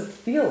body. What does it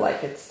feel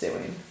like it's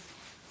doing?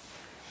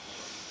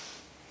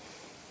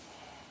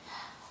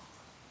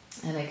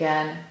 And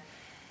again,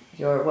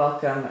 you're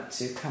welcome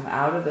to come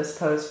out of this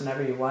pose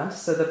whenever you want.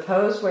 So the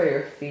pose where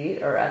your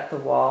feet are at the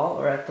wall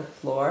or at the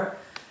floor,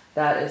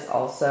 that is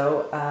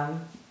also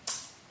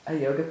a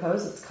yoga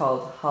pose. It's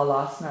called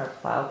halasana or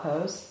plow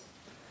pose.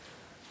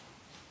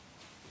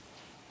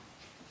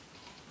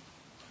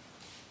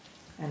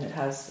 And it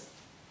has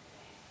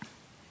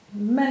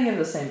many of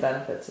the same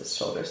benefits as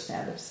shoulder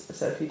stand.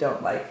 So if you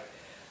don't like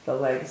the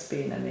legs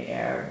being in the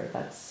air, or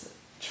that's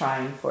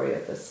trying for you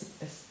at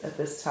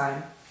this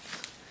time.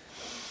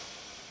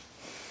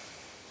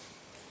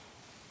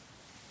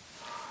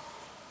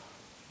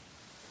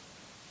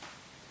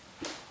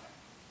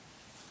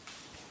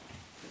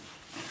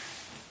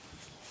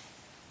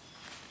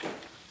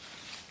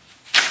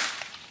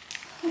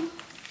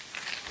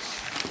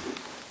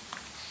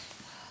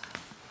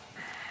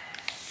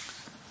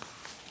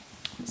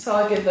 So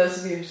I'll give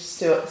those of you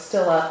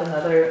still up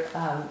another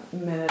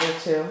minute or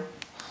two.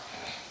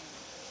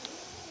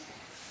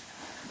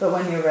 But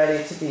when you're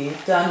ready to be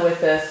done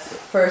with this,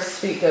 first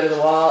feet go to the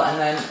wall and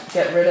then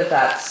get rid of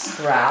that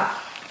strap.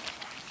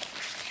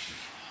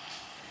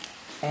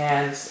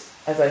 And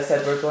as I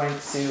said, we're going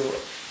to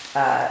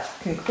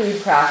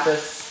conclude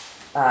practice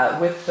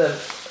with the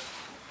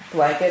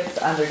blankets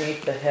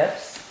underneath the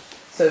hips.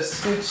 So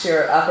scooch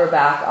your upper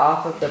back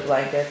off of the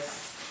blankets,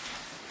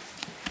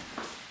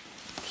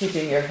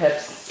 keeping your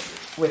hips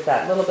with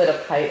that little bit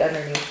of height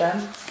underneath them.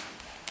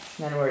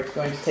 And then we're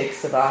going to take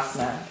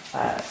Savasana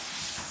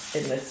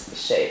in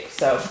this shape.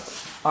 So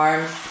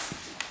arms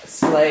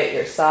splay at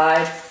your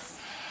sides.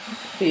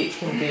 Feet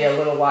can be a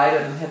little wider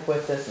than hip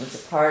width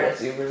distance apart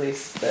as you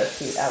release the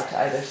feet out to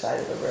either side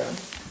of the room.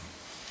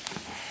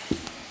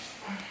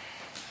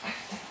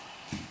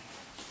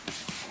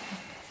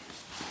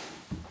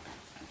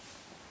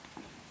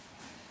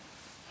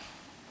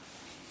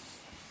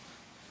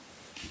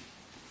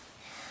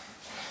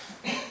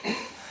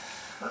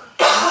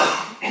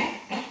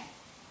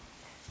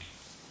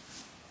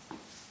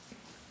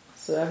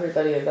 So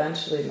everybody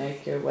eventually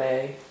make your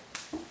way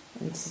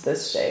into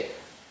this shape.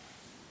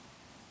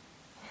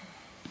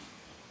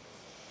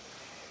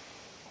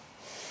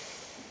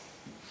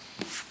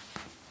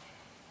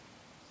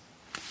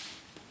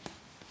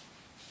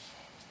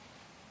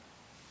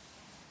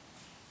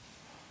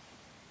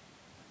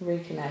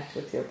 Reconnect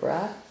with your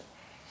breath.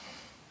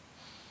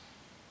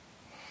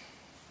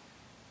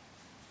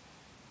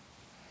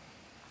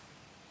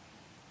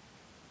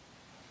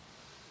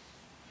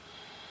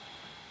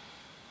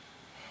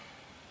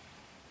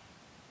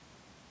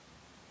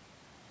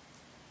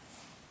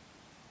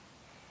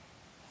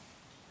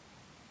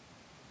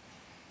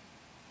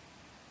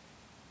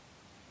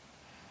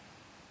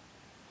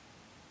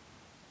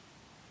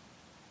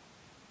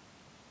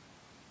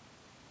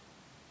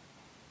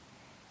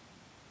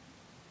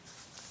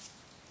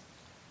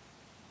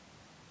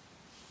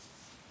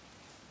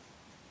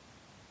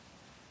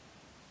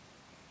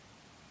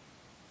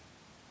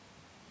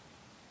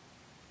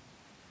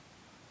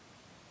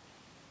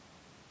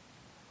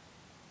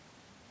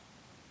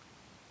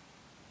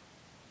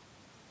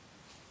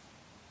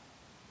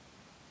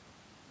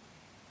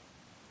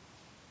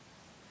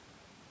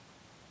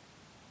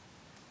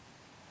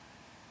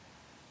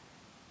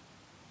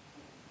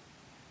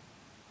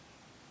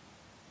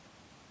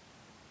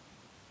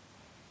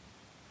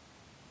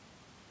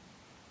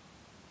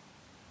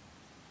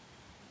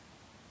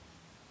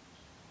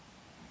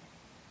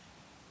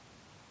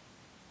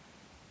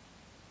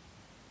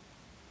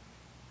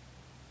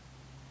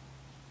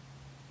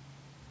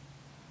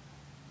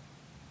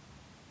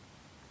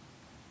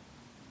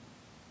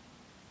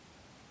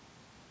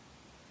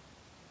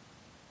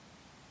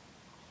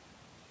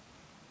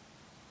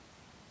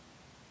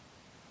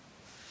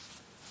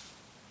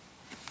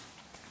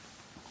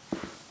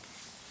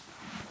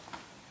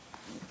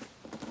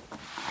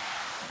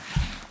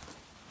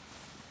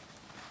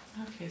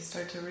 Okay,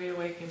 start to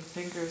reawaken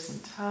fingers and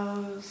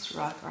toes,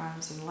 rock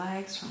arms and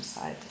legs from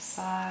side to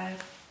side.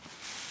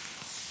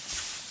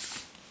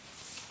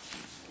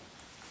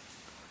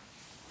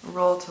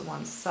 Roll to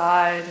one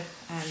side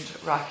and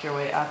rock your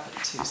way up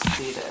to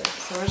seated.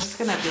 So we're just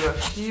going to do a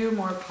few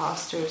more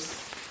postures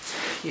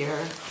here.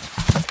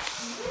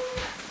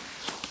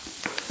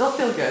 They'll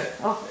feel good.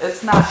 Oh,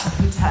 it's not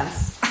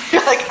intense.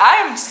 You're like,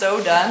 I am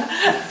so done.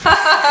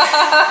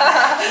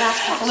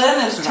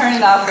 Lynn is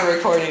turning off the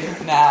recording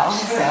now.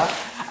 So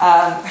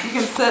you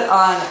can sit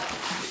on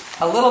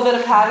a little bit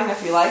of padding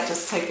if you like.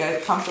 Just take a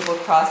comfortable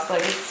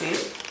cross-legged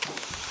seat.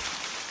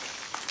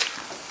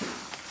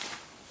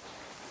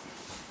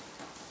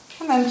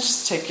 And then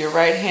just take your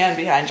right hand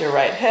behind your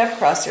right hip,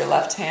 cross your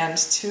left hand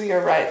to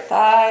your right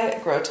thigh,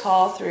 grow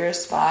tall through your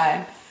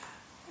spine.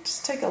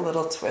 Just take a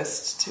little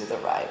twist to the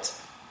right.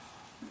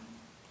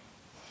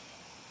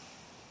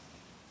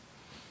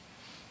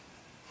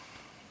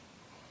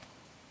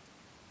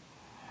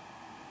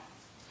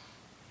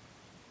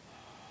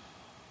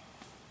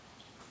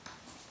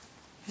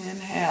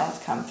 Inhale,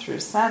 come through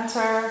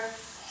center.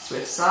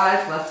 Switch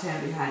sides, left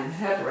hand behind the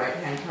hip, right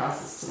hand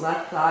crosses to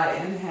left thigh.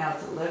 Inhale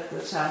to lift the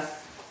chest.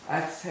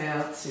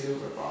 Exhale to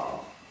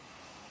revolve.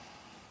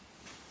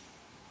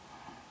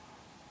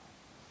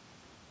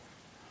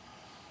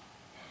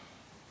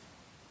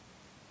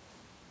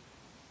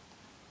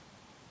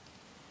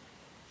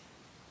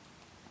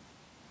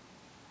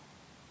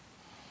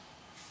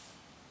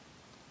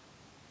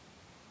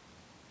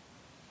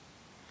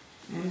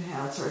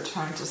 Inhale to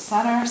return to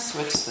center.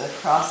 Switch the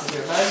cross of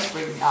your legs,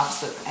 bring the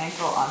opposite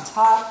ankle on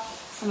top,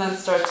 and then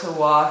start to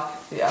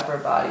walk the upper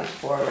body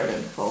forward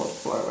and fold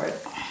forward.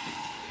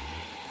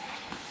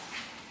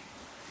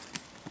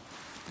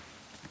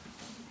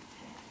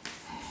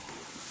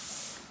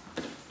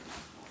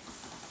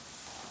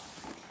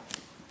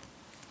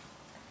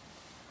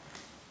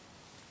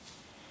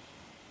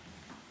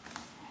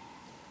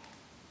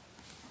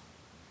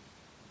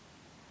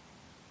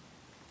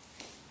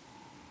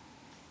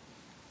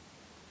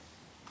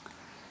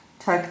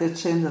 Tuck the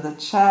chin to the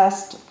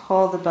chest,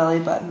 pull the belly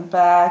button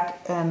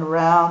back, and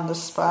round the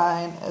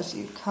spine as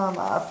you come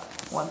up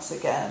once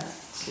again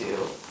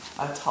to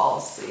a tall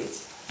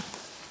seat.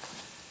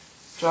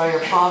 Draw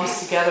your palms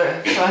together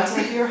in front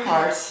of your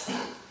heart.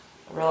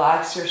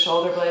 Relax your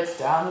shoulder blades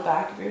down the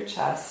back of your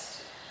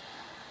chest.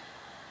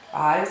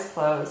 Eyes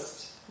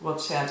closed. We'll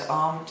chant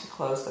Om to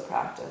close the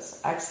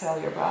practice. Exhale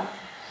your breath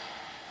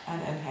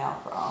and inhale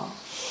for Om.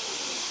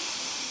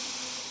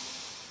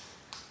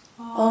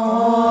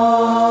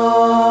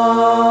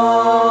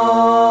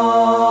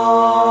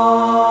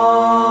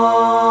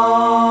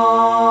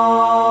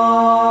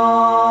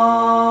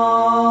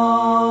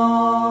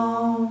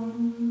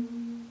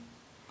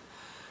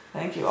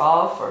 Thank you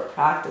all for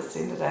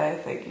practicing today.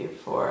 Thank you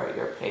for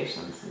your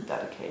patience and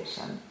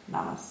dedication.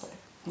 Namaste.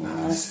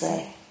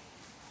 Namaste.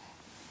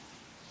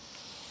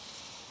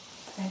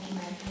 Thank you,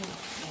 Maggie.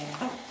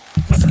 Yeah.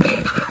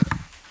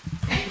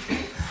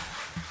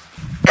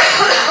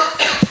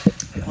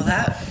 Well,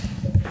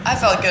 I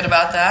felt good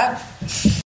about that.